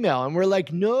email. And we're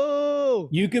like, no.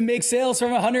 You can make sales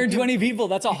from 120 people.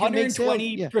 That's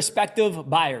 120 prospective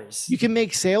buyers. You can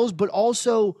make sales, but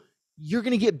also you're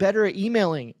going to get better at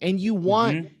emailing, and you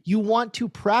want to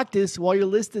practice while your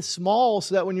list is small,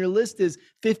 so that when your list is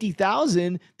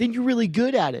 50,000, then you're really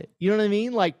good at it. You know what I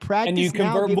mean? Like, practice and you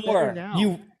now, convert more.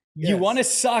 You want to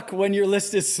suck when your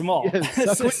list is small. Yes,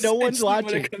 that's when no one's watching.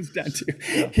 What it comes down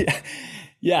to.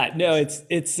 No,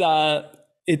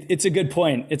 it's a good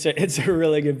point. It's a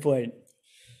really good point.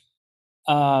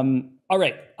 All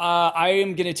right. I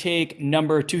am going to take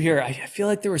number 2 here. I feel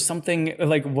like there was something,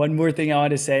 like one more thing I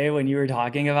want to say when you were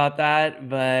talking about that,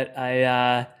 but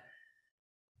I'm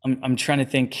trying to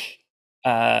think.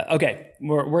 Okay.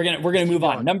 We're going to move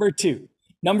on. Number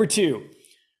two,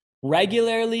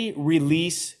 regularly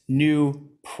release new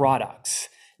products.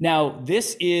 Now,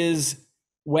 this is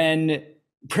when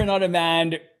print on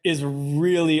demand is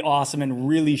really awesome and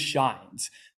really shines,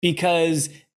 because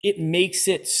it makes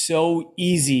it so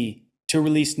easy to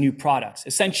release new products.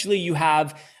 Essentially, you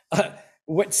have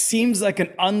what seems like an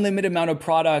unlimited amount of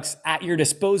products at your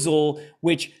disposal,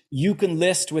 which you can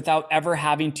list without ever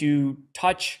having to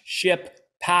touch, ship,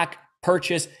 pack,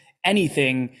 purchase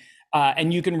anything,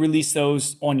 and you can release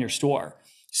those on your store.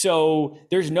 So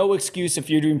there's no excuse if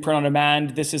you're doing print on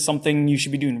demand. This is something you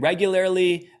should be doing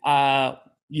regularly,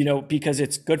 because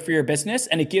it's good for your business,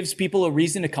 and it gives people a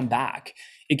reason to come back.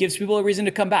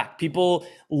 People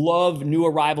love new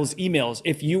arrivals emails.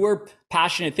 If you were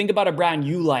passionate, think about a brand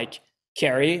you like,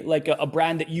 Kerry, like a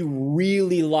brand that you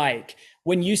really like.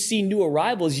 When you see new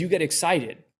arrivals, you get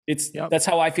excited. That's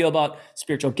how I feel about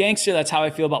Spiritual Gangster. That's how I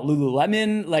feel about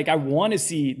Lululemon. Like, I want to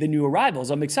see the new arrivals.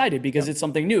 I'm excited because it's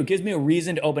something new. It gives me a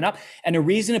reason to open up and a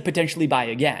reason to potentially buy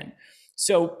again.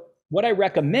 So what I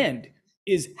recommend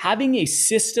is having a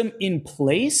system in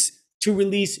place to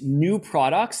release new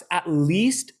products at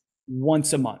least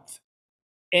once a month.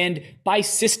 And by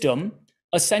system,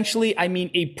 essentially, I mean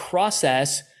a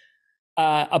process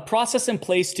in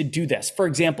place to do this. For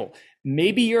example,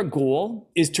 maybe your goal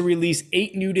is to release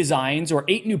 8 new designs or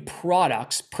 8 new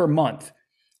products per month.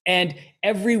 And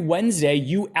every Wednesday,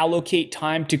 you allocate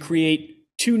time to create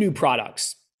 2 new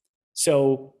products.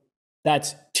 So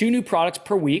that's 2 new products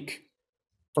per week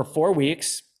for 4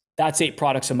 weeks. That's 8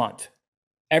 products a month.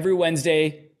 Every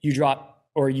Wednesday, you drop,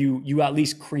 or you at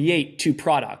least create 2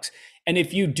 products. And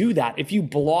if you do that, if you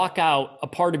block out a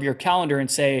part of your calendar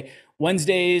and say,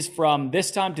 Wednesdays from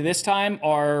this time to this time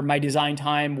are my design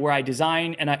time, where I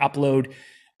design and I upload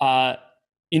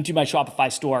into my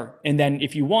Shopify store. And then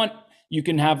if you want, you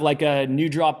can have like a new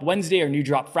drop Wednesday or new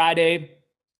drop Friday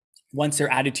once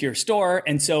they're added to your store.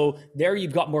 And so there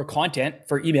you've got more content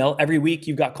for email. Every week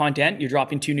you've got content, you're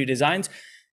dropping 2 new designs.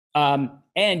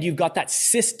 And you've got that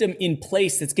system in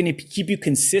place that's going to keep you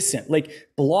consistent. Like,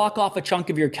 block off a chunk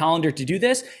of your calendar to do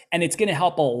this, and it's going to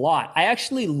help a lot. I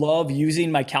actually love using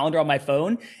my calendar on my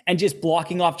phone and just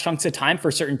blocking off chunks of time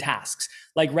for certain tasks.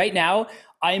 Like right now,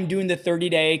 I am doing the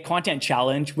 30-day content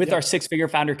challenge with our 6-figure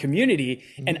founder community.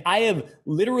 And I have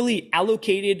literally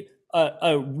allocated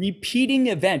a repeating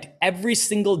event every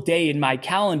single day in my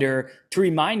calendar to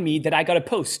remind me that I got to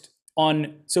post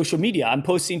on social media. I'm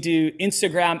posting to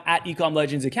Instagram at Ecom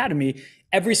Legends Academy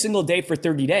every single day for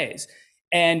 30 days.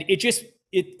 And it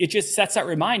just sets that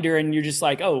reminder, and you're just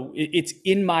like, oh, it's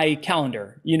in my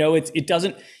calendar. You know,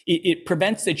 it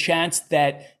prevents the chance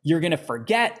that you're going to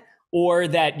forget, or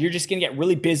that you're just going to get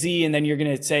really busy and then you're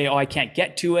going to say, oh, I can't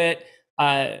get to it.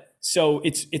 So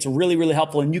it's really, really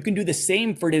helpful. And you can do the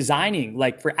same for designing,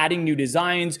 like for adding new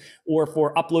designs or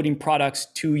for uploading products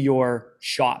to your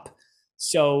shop.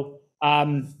 So,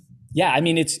 yeah, I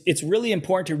mean, it's really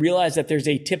important to realize that there's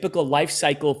a typical life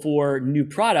cycle for new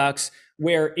products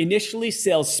where initially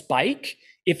sales spike.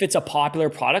 If it's a popular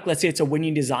product, let's say it's a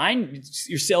winning design,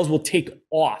 your sales will take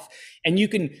off, and you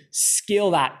can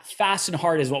scale that fast and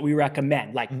hard is what we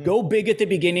recommend. Like, go big at the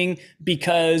beginning,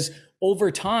 because over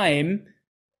time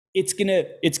it's going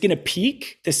to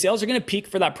peak. The sales are going to peak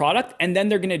for that product, and then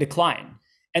they're going to decline.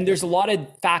 And there's a lot of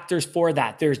factors for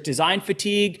that. There's design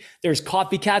fatigue. There's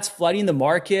copycats flooding the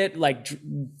market, like,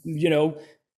 you know,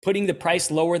 putting the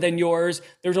price lower than yours.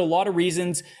 There's a lot of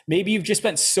reasons. Maybe you've just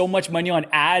spent so much money on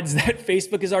ads that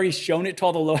Facebook has already shown it to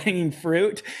all the low-hanging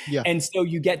fruit. Yeah. And so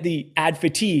you get the ad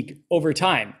fatigue over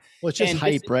time. Well, it's just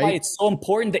hype, right? Why it's so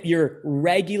important that you're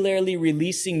regularly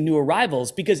releasing new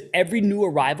arrivals, because every new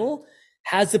arrival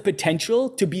has the potential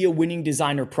to be a winning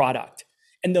designer product.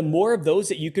 And the more of those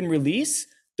that you can release,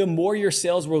 the more your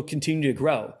sales will continue to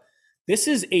grow. This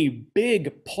is a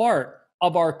big part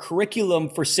of our curriculum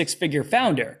for 6-figure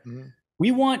founder.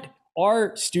 We want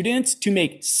our students to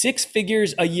make 6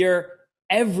 figures a year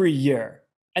every year.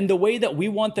 And the way that we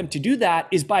want them to do that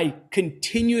is by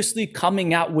continuously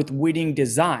coming out with winning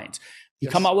designs. You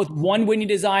come out with one winning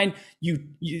design, you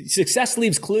success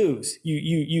leaves clues.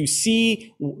 You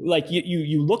see, like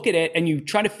you look at it and you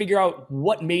try to figure out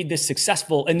what made this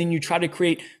successful, and then you try to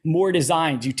create more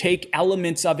designs. You take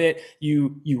elements of it,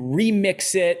 you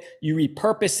remix it, you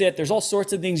repurpose it. There's all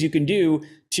sorts of things you can do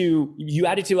you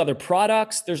add it to other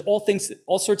products. There's all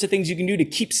sorts of things you can do to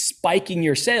keep spiking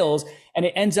your sales, and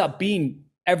it ends up being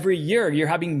every year you're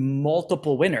having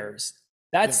multiple winners.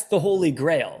 That's the holy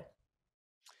grail.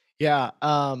 Yeah.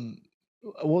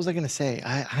 What was I going to say?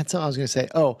 I had something I was going to say.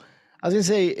 Oh, I was going to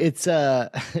say it's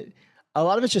a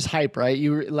lot of it's just hype, right?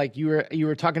 You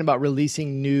were talking about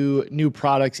releasing new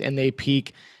products and they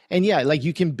peak, and yeah, like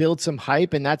you can build some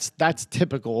hype, and that's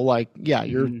typical. Like, yeah,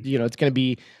 it's going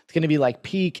to be like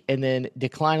peak and then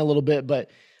decline a little bit,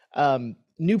 but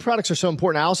new products are so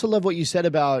important. I also love what you said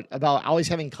about always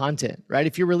having content, right?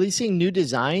 If you're releasing new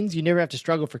designs, you never have to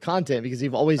struggle for content because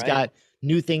you've always got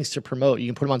new things to promote. You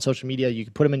can put them on social media. You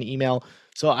can put them in email.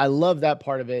 So I love that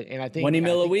part of it. And I think 1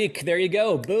 email a week. There you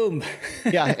go. Boom.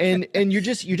 Yeah. And you're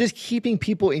just keeping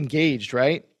people engaged.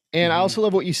 Right. And I also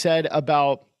love what you said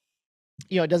about,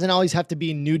 it doesn't always have to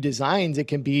be new designs. It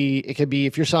can be,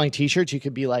 if you're selling t-shirts, you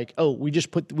could be like, oh, we just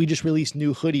released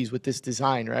new hoodies with this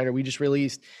design, right? Or we just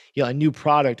released, a new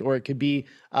product, or it could be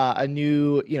a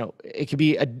new, it could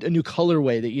be a new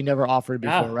colorway that you never offered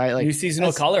before, right? Like new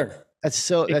seasonal color. That's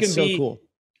so cool.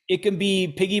 It can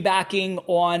be piggybacking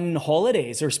on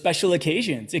holidays or special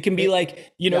occasions. It can be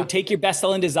take your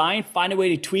best-selling design, find a way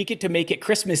to tweak it to make it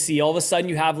Christmassy. All of a sudden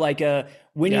you have like a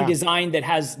winning design that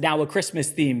has now a Christmas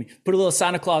theme. Put a little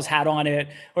Santa Claus hat on it,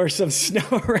 or some snow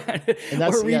around it,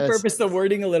 or repurpose the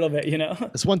wording a little bit,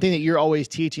 That's one thing that you're always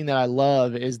teaching that I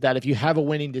love, is that if you have a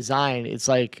winning design, it's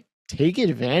like, take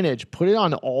advantage, put it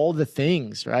on all the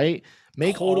things, right?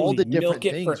 Make all the different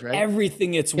things, for right?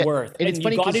 everything it's worth. And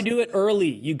you got to do it early.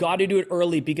 You got to do it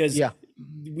early because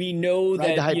we know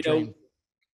that,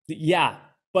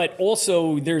 But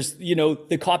also there's,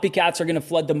 the copycats are going to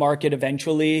flood the market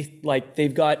eventually. Like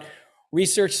they've got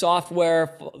research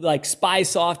software, like spy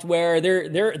software.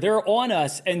 They're on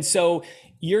us. And so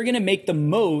you're going to make the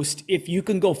most if you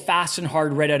can go fast and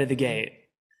hard right out of the gate.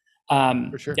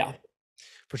 For sure. Yeah.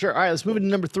 For sure. All right, let's move into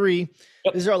number 3.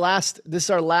 Yep. This is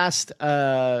our last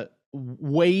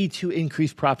way to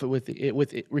increase profit with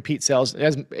repeat sales.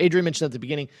 As Adrian mentioned at the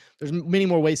beginning, there's many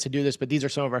more ways to do this, but these are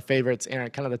some of our favorites and are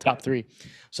kind of the top 3.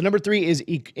 So number 3 is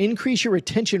increase your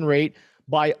retention rate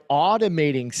by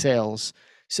automating sales.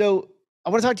 So I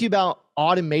want to talk to you about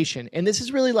automation. And this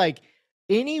is really like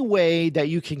any way that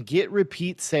you can get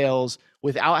repeat sales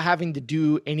without having to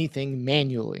do anything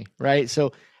manually, right?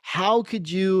 So how could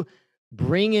you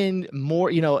bring in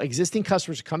more, existing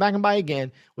customers to come back and buy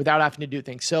again without having to do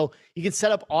things? So you can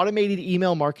set up automated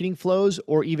email marketing flows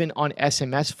or even on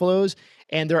SMS flows.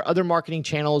 And there are other marketing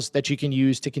channels that you can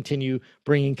use to continue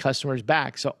bringing customers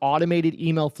back. So automated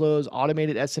email flows,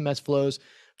 automated SMS flows.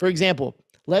 For example,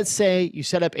 let's say you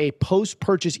set up a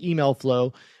post-purchase email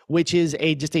flow, which is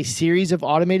just a series of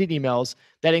automated emails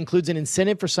that includes an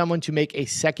incentive for someone to make a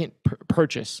second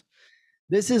purchase.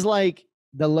 This is like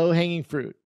the low-hanging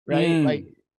fruit, right? Like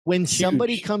when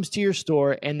somebody comes to your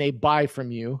store and they buy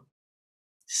from you,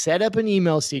 set up an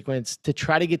email sequence to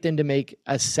try to get them to make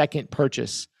a second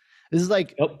purchase. This is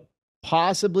like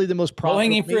possibly the most profitable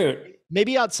low-hanging fruit.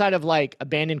 Maybe outside of like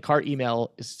abandoned cart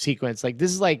email sequence. Like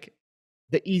this is like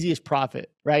the easiest profit,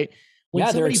 right?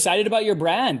 They're excited about your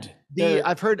brand.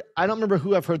 I don't remember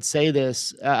who I've heard say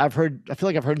this. I feel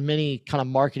like I've heard many kind of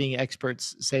marketing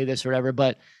experts say this or whatever,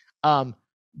 but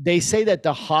they say that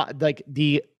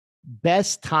the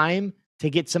best time to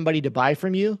get somebody to buy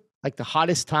from you, like the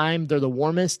hottest time, they're the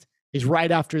warmest, is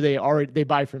right after they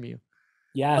buy from you.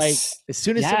 Yes. Like as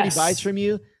soon as somebody buys from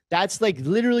you, that's like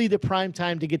literally the prime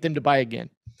time to get them to buy again.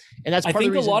 And that's part of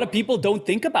the reason. A lot of people don't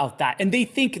think about that. And they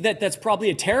think that that's probably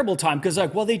a terrible time because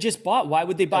they just bought. Why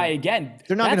would they buy again?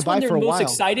 They're not going to buy for a while. That's when they're most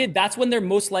excited. That's when they're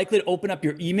most likely to open up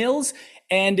your emails.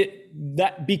 And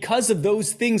that because of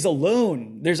those things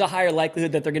alone, there's a higher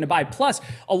likelihood that they're going to buy. Plus,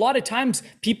 a lot of times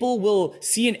people will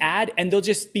see an ad and they'll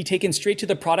just be taken straight to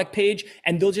the product page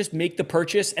and they'll just make the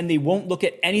purchase and they won't look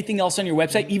at anything else on your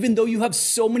website, even though you have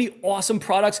so many awesome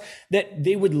products that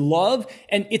they would love.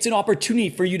 And it's an opportunity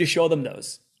for you to show them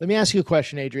those. Let me ask you a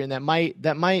question, Adrian, that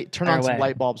might turn on some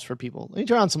light bulbs for people. Let me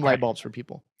turn on some light bulbs for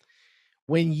people.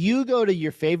 When you go to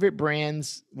your favorite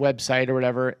brand's website or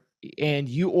whatever, and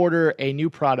you order a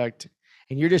new product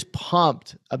and you're just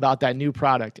pumped about that new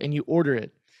product and you order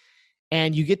it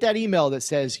and you get that email that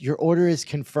says your order is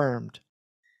confirmed.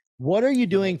 What are you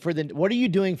doing for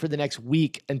the next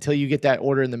week until you get that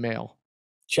order in the mail?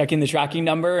 Checking the tracking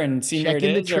number and seeing where it is.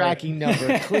 Checking the tracking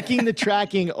number, clicking the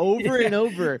tracking over and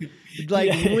over. Like,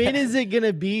 when is it going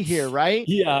to be here, right?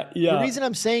 Yeah. The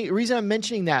reason I'm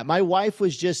mentioning that, my wife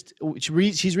was she's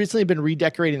recently been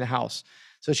redecorating the house.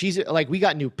 So she's like, we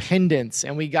got new pendants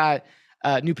and we got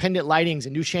new pendant lightings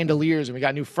and new chandeliers and we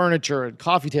got new furniture and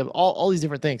coffee table, all these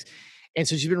different things. And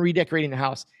so she's been redecorating the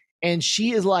house. And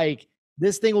she is like,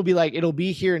 this thing will be like, it'll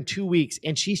be here in 2 weeks.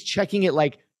 And she's checking it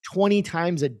like 20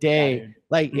 times a day.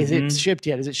 Like, is it shipped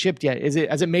yet? Is it shipped yet?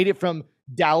 Has it made it from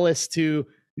Dallas to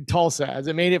Tulsa? Has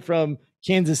it made it from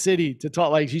Kansas City to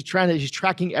Tulsa? Like she's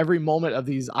tracking every moment of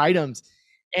these items.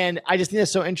 And I just think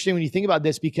that's so interesting when you think about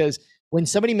this, because when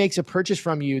somebody makes a purchase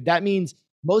from you, that means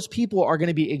most people are going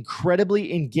to be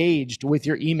incredibly engaged with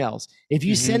your emails. If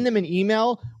you send them an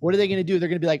email, what are they going to do? They're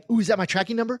going to be like, ooh, is that my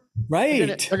tracking number? Right.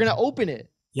 They're going to open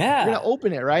it. Yeah. They're going to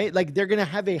open it, right? Like they're going to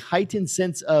have a heightened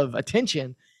sense of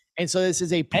attention. And so this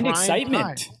is a prime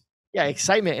excitement. Time. Yeah,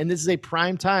 excitement. And this is a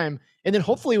prime time. And then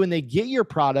hopefully when they get your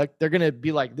product, they're going to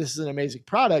be like, this is an amazing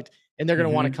product. And they're going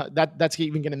to want to, that's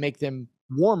even going to make them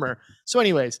warmer. So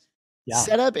anyways,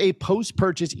 set up a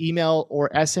post-purchase email or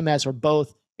SMS or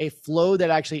both, a flow that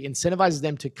actually incentivizes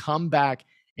them to come back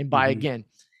and buy again.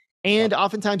 And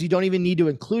oftentimes you don't even need to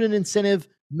include an incentive.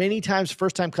 Many times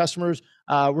first-time customers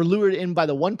were lured in by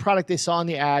the one product they saw in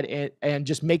the ad and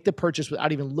just make the purchase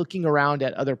without even looking around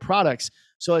at other products.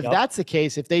 So if that's the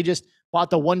case, if they just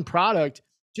bought the one product,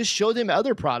 just show them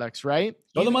other products, right?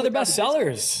 Show them other best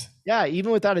sellers. Yeah,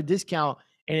 even without a discount,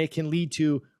 and it can lead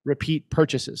to repeat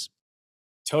purchases.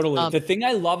 Totally. The thing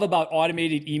I love about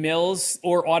automated emails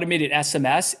or automated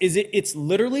SMS is it's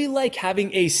literally like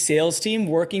having a sales team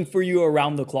working for you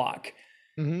around the clock.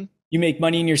 You make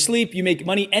money in your sleep. You make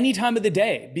money any time of the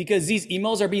day because these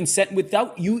emails are being sent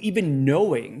without you even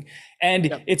knowing.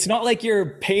 And it's not like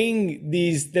you're paying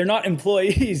they're not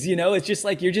employees, it's just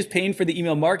like you're just paying for the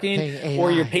email marketing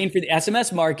or you're paying for the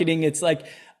SMS marketing. It's like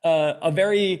a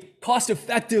very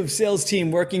cost-effective sales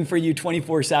team working for you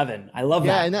 24/7. I love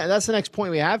that. Yeah, and that's the next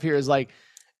point we have here is like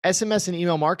SMS and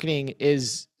email marketing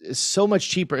is so much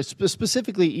cheaper,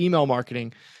 specifically email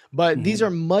marketing. But these are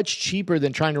much cheaper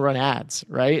than trying to run ads,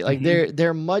 right? Like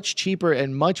they're much cheaper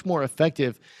and much more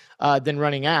effective than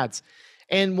running ads.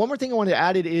 And one more thing I wanted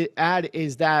to add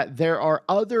is that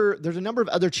there's a number of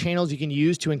other channels you can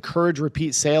use to encourage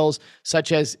repeat sales,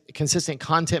 such as consistent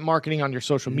content marketing on your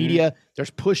social media. There's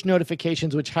push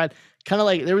notifications, which had kind of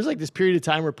like, there was like this period of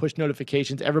time where push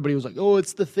notifications, everybody was like, oh,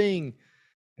 it's the thing.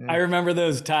 I remember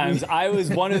those times. I was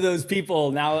one of those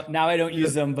people. Now I don't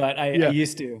use them, but I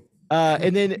used to.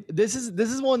 And then this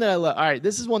is one that I love. All right,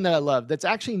 this is one that I love. That's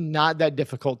actually not that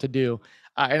difficult to do.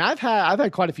 And I've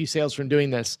had quite a few sales from doing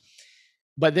this.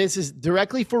 But this is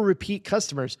directly for repeat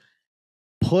customers.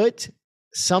 Put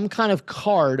some kind of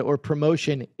card or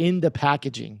promotion in the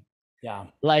packaging. Yeah.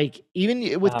 Like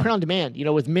even with print on demand,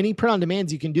 with many print on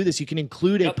demands, you can do this. You can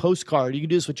include a postcard. You can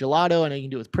do this with Gelato, and you can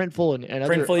do it with Printful and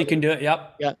Printful. You can do it.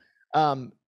 Yep. Yeah.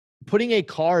 Putting a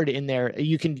card in there,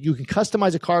 you can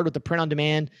customize a card with the print on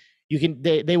demand.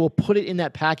 They will put it in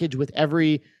that package with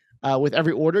every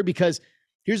order, because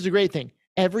here's the great thing.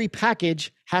 Every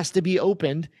package has to be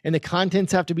opened and the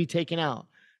contents have to be taken out.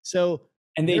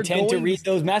 And they tend to read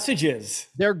those messages.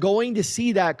 They're going to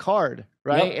see that card,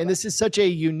 right? Yep. And this is such a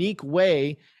unique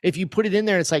way. If you put it in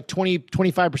there, it's like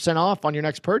 25% off on your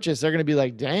next purchase. They're going to be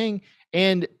like, dang.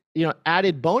 And,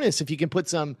 added bonus, if you can put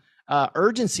some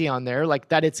urgency on there, like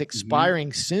that it's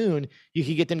expiring soon, you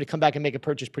can get them to come back and make a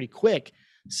purchase pretty quick.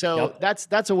 So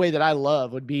that's a way that I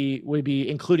love would be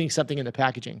including something in the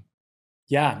packaging.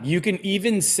 Yeah, you can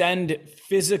even send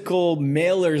physical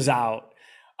mailers out.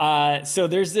 So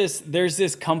there's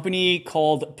this company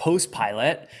called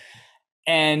Postpilot,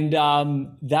 and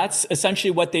that's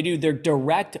essentially what they do. They're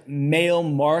direct mail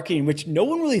marketing, which no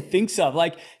one really thinks of.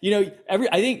 Like,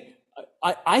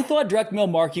 I thought direct mail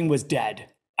marketing was dead.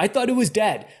 I thought it was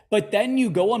dead. But then you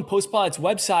go on Postpilot's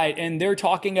website and they're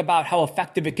talking about how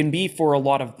effective it can be for a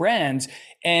lot of brands.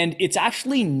 And it's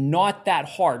actually not that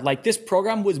hard. Like, this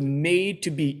program was made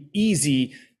to be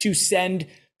easy to send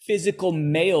physical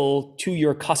mail to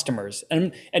your customers.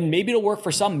 And maybe it'll work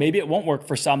for some, maybe it won't work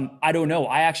for some. I don't know.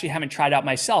 I actually haven't tried out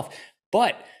myself,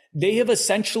 but they have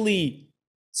essentially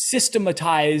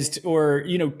systematized or,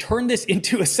 turned this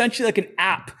into essentially like an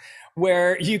app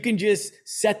where you can just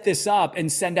set this up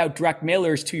and send out direct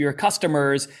mailers to your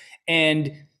customers, and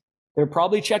they're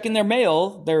probably checking their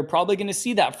mail. They're probably going to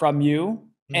see that from you.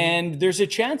 And there's a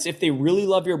chance, if they really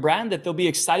love your brand, that they'll be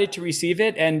excited to receive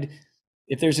it. And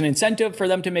if there's an incentive for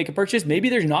them to make a purchase, maybe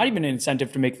there's not even an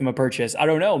incentive to make them a purchase. I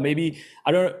don't know. Maybe,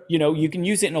 you can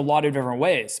use it in a lot of different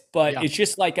ways, but it's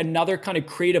just like another kind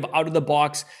of out of the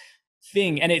box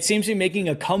thing. And it seems to be making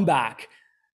a comeback,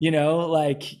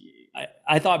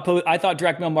 I thought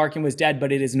direct mail marketing was dead,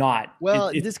 but it is not.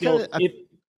 Well,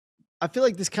 I feel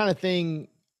like this kind of thing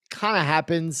kind of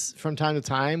happens from time to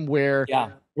time where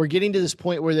we're getting to this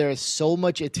point where there is so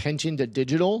much attention to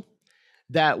digital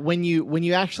that when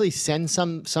you actually send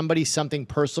somebody something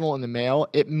personal in the mail,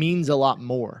 it means a lot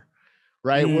more,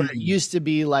 right? Where it used to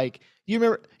be like, you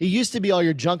remember, it used to be all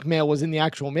your junk mail was in the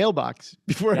actual mailbox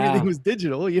before everything was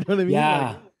digital. You know what I mean? Yeah.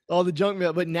 Like, all the junk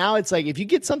mail, but now it's like if you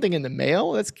get something in the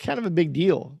mail, that's kind of a big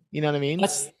deal. You know what I mean?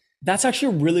 That's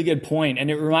actually a really good point. And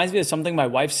it reminds me of something my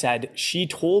wife said. She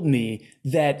told me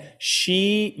that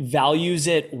she values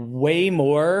it way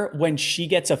more when she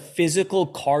gets a physical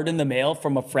card in the mail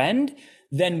from a friend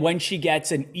than when she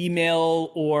gets an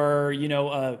email or,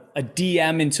 a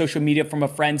DM in social media from a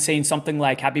friend saying something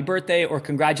like happy birthday or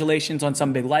congratulations on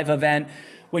some big life event.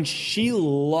 When she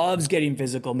loves getting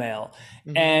physical mail.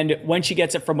 And when she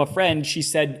gets it from a friend, she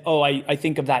said, oh, I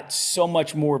think of that so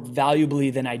much more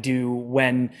valuably than I do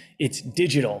when it's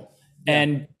digital.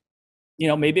 And,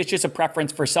 maybe it's just a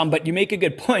preference for some, but you make a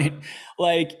good point.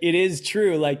 Like, it is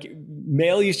true. Like,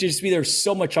 mail used to just be, there's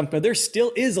so much junk mail. There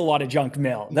still is a lot of junk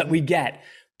mail that we get,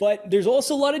 but there's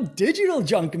also a lot of digital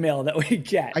junk mail that we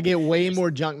get. I get way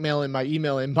more junk mail in my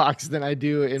email inbox than I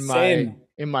do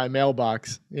in my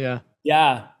mailbox. Yeah.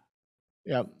 Yeah.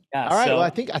 All right. Well,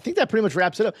 I think that pretty much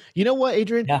wraps it up. You know what,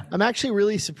 Adrian? Yeah. I'm actually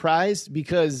really surprised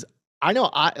because I know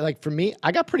for me,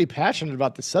 I got pretty passionate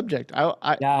about the subject.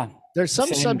 There's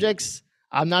some subjects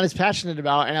I'm not as passionate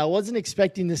about, and I wasn't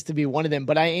expecting this to be one of them,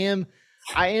 but I am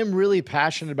really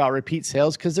passionate about repeat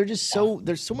sales because they're just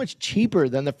they're so much cheaper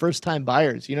than the first time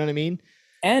buyers. You know what I mean?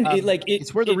 And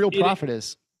it's where the real profit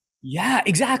is. Yeah,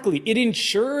 exactly. It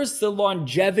ensures the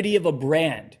longevity of a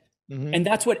brand. And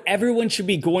that's what everyone should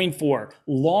be going for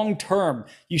long term.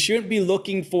 You shouldn't be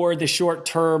looking for the short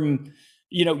term,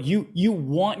 you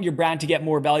want your brand to get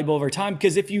more valuable over time,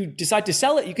 because if you decide to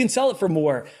sell it, you can sell it for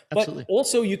more. Absolutely. But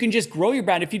also you can just grow your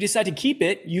brand. If you decide to keep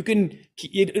it,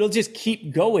 it'll just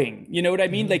keep going. You know what I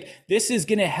mean? Like, this is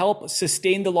going to help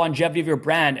sustain the longevity of your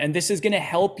brand, and this is going to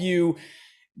help you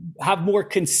have more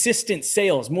consistent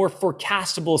sales, more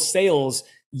forecastable sales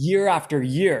year after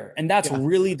year. And that's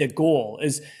really the goal,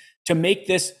 is to make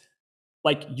this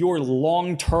like your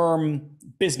long-term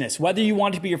business, whether you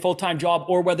want it to be your full-time job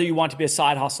or whether you want it to be a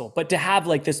side hustle, but to have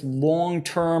like this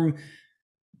long-term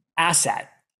asset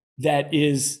that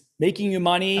is making you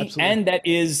money. Absolutely. And that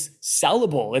is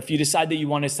sellable if you decide that you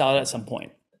want to sell it at some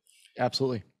point.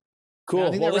 Absolutely.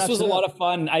 Cool. Well, this was a lot of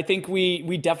fun. I think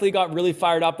we definitely got really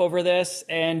fired up over this,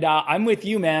 and I'm with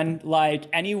you, man. Like,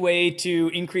 any way to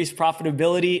increase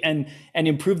profitability and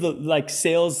improve the like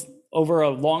sales over a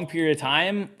long period of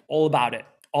time, all about it.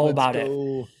 Let's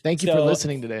go. Thank you for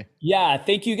listening today. Yeah.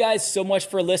 Thank you guys so much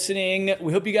for listening.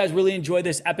 We hope you guys really enjoyed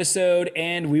this episode,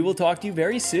 and we will talk to you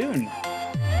very soon.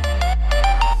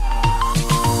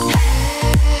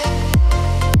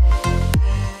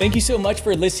 Thank you so much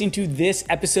for listening to this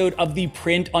episode of the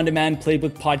Print on Demand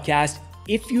Playbook podcast.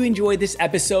 If you enjoyed this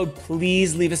episode,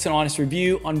 please leave us an honest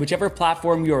review on whichever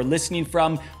platform you are listening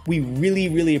from. We really,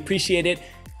 really appreciate it.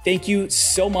 Thank you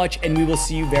so much, and we will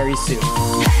see you very soon.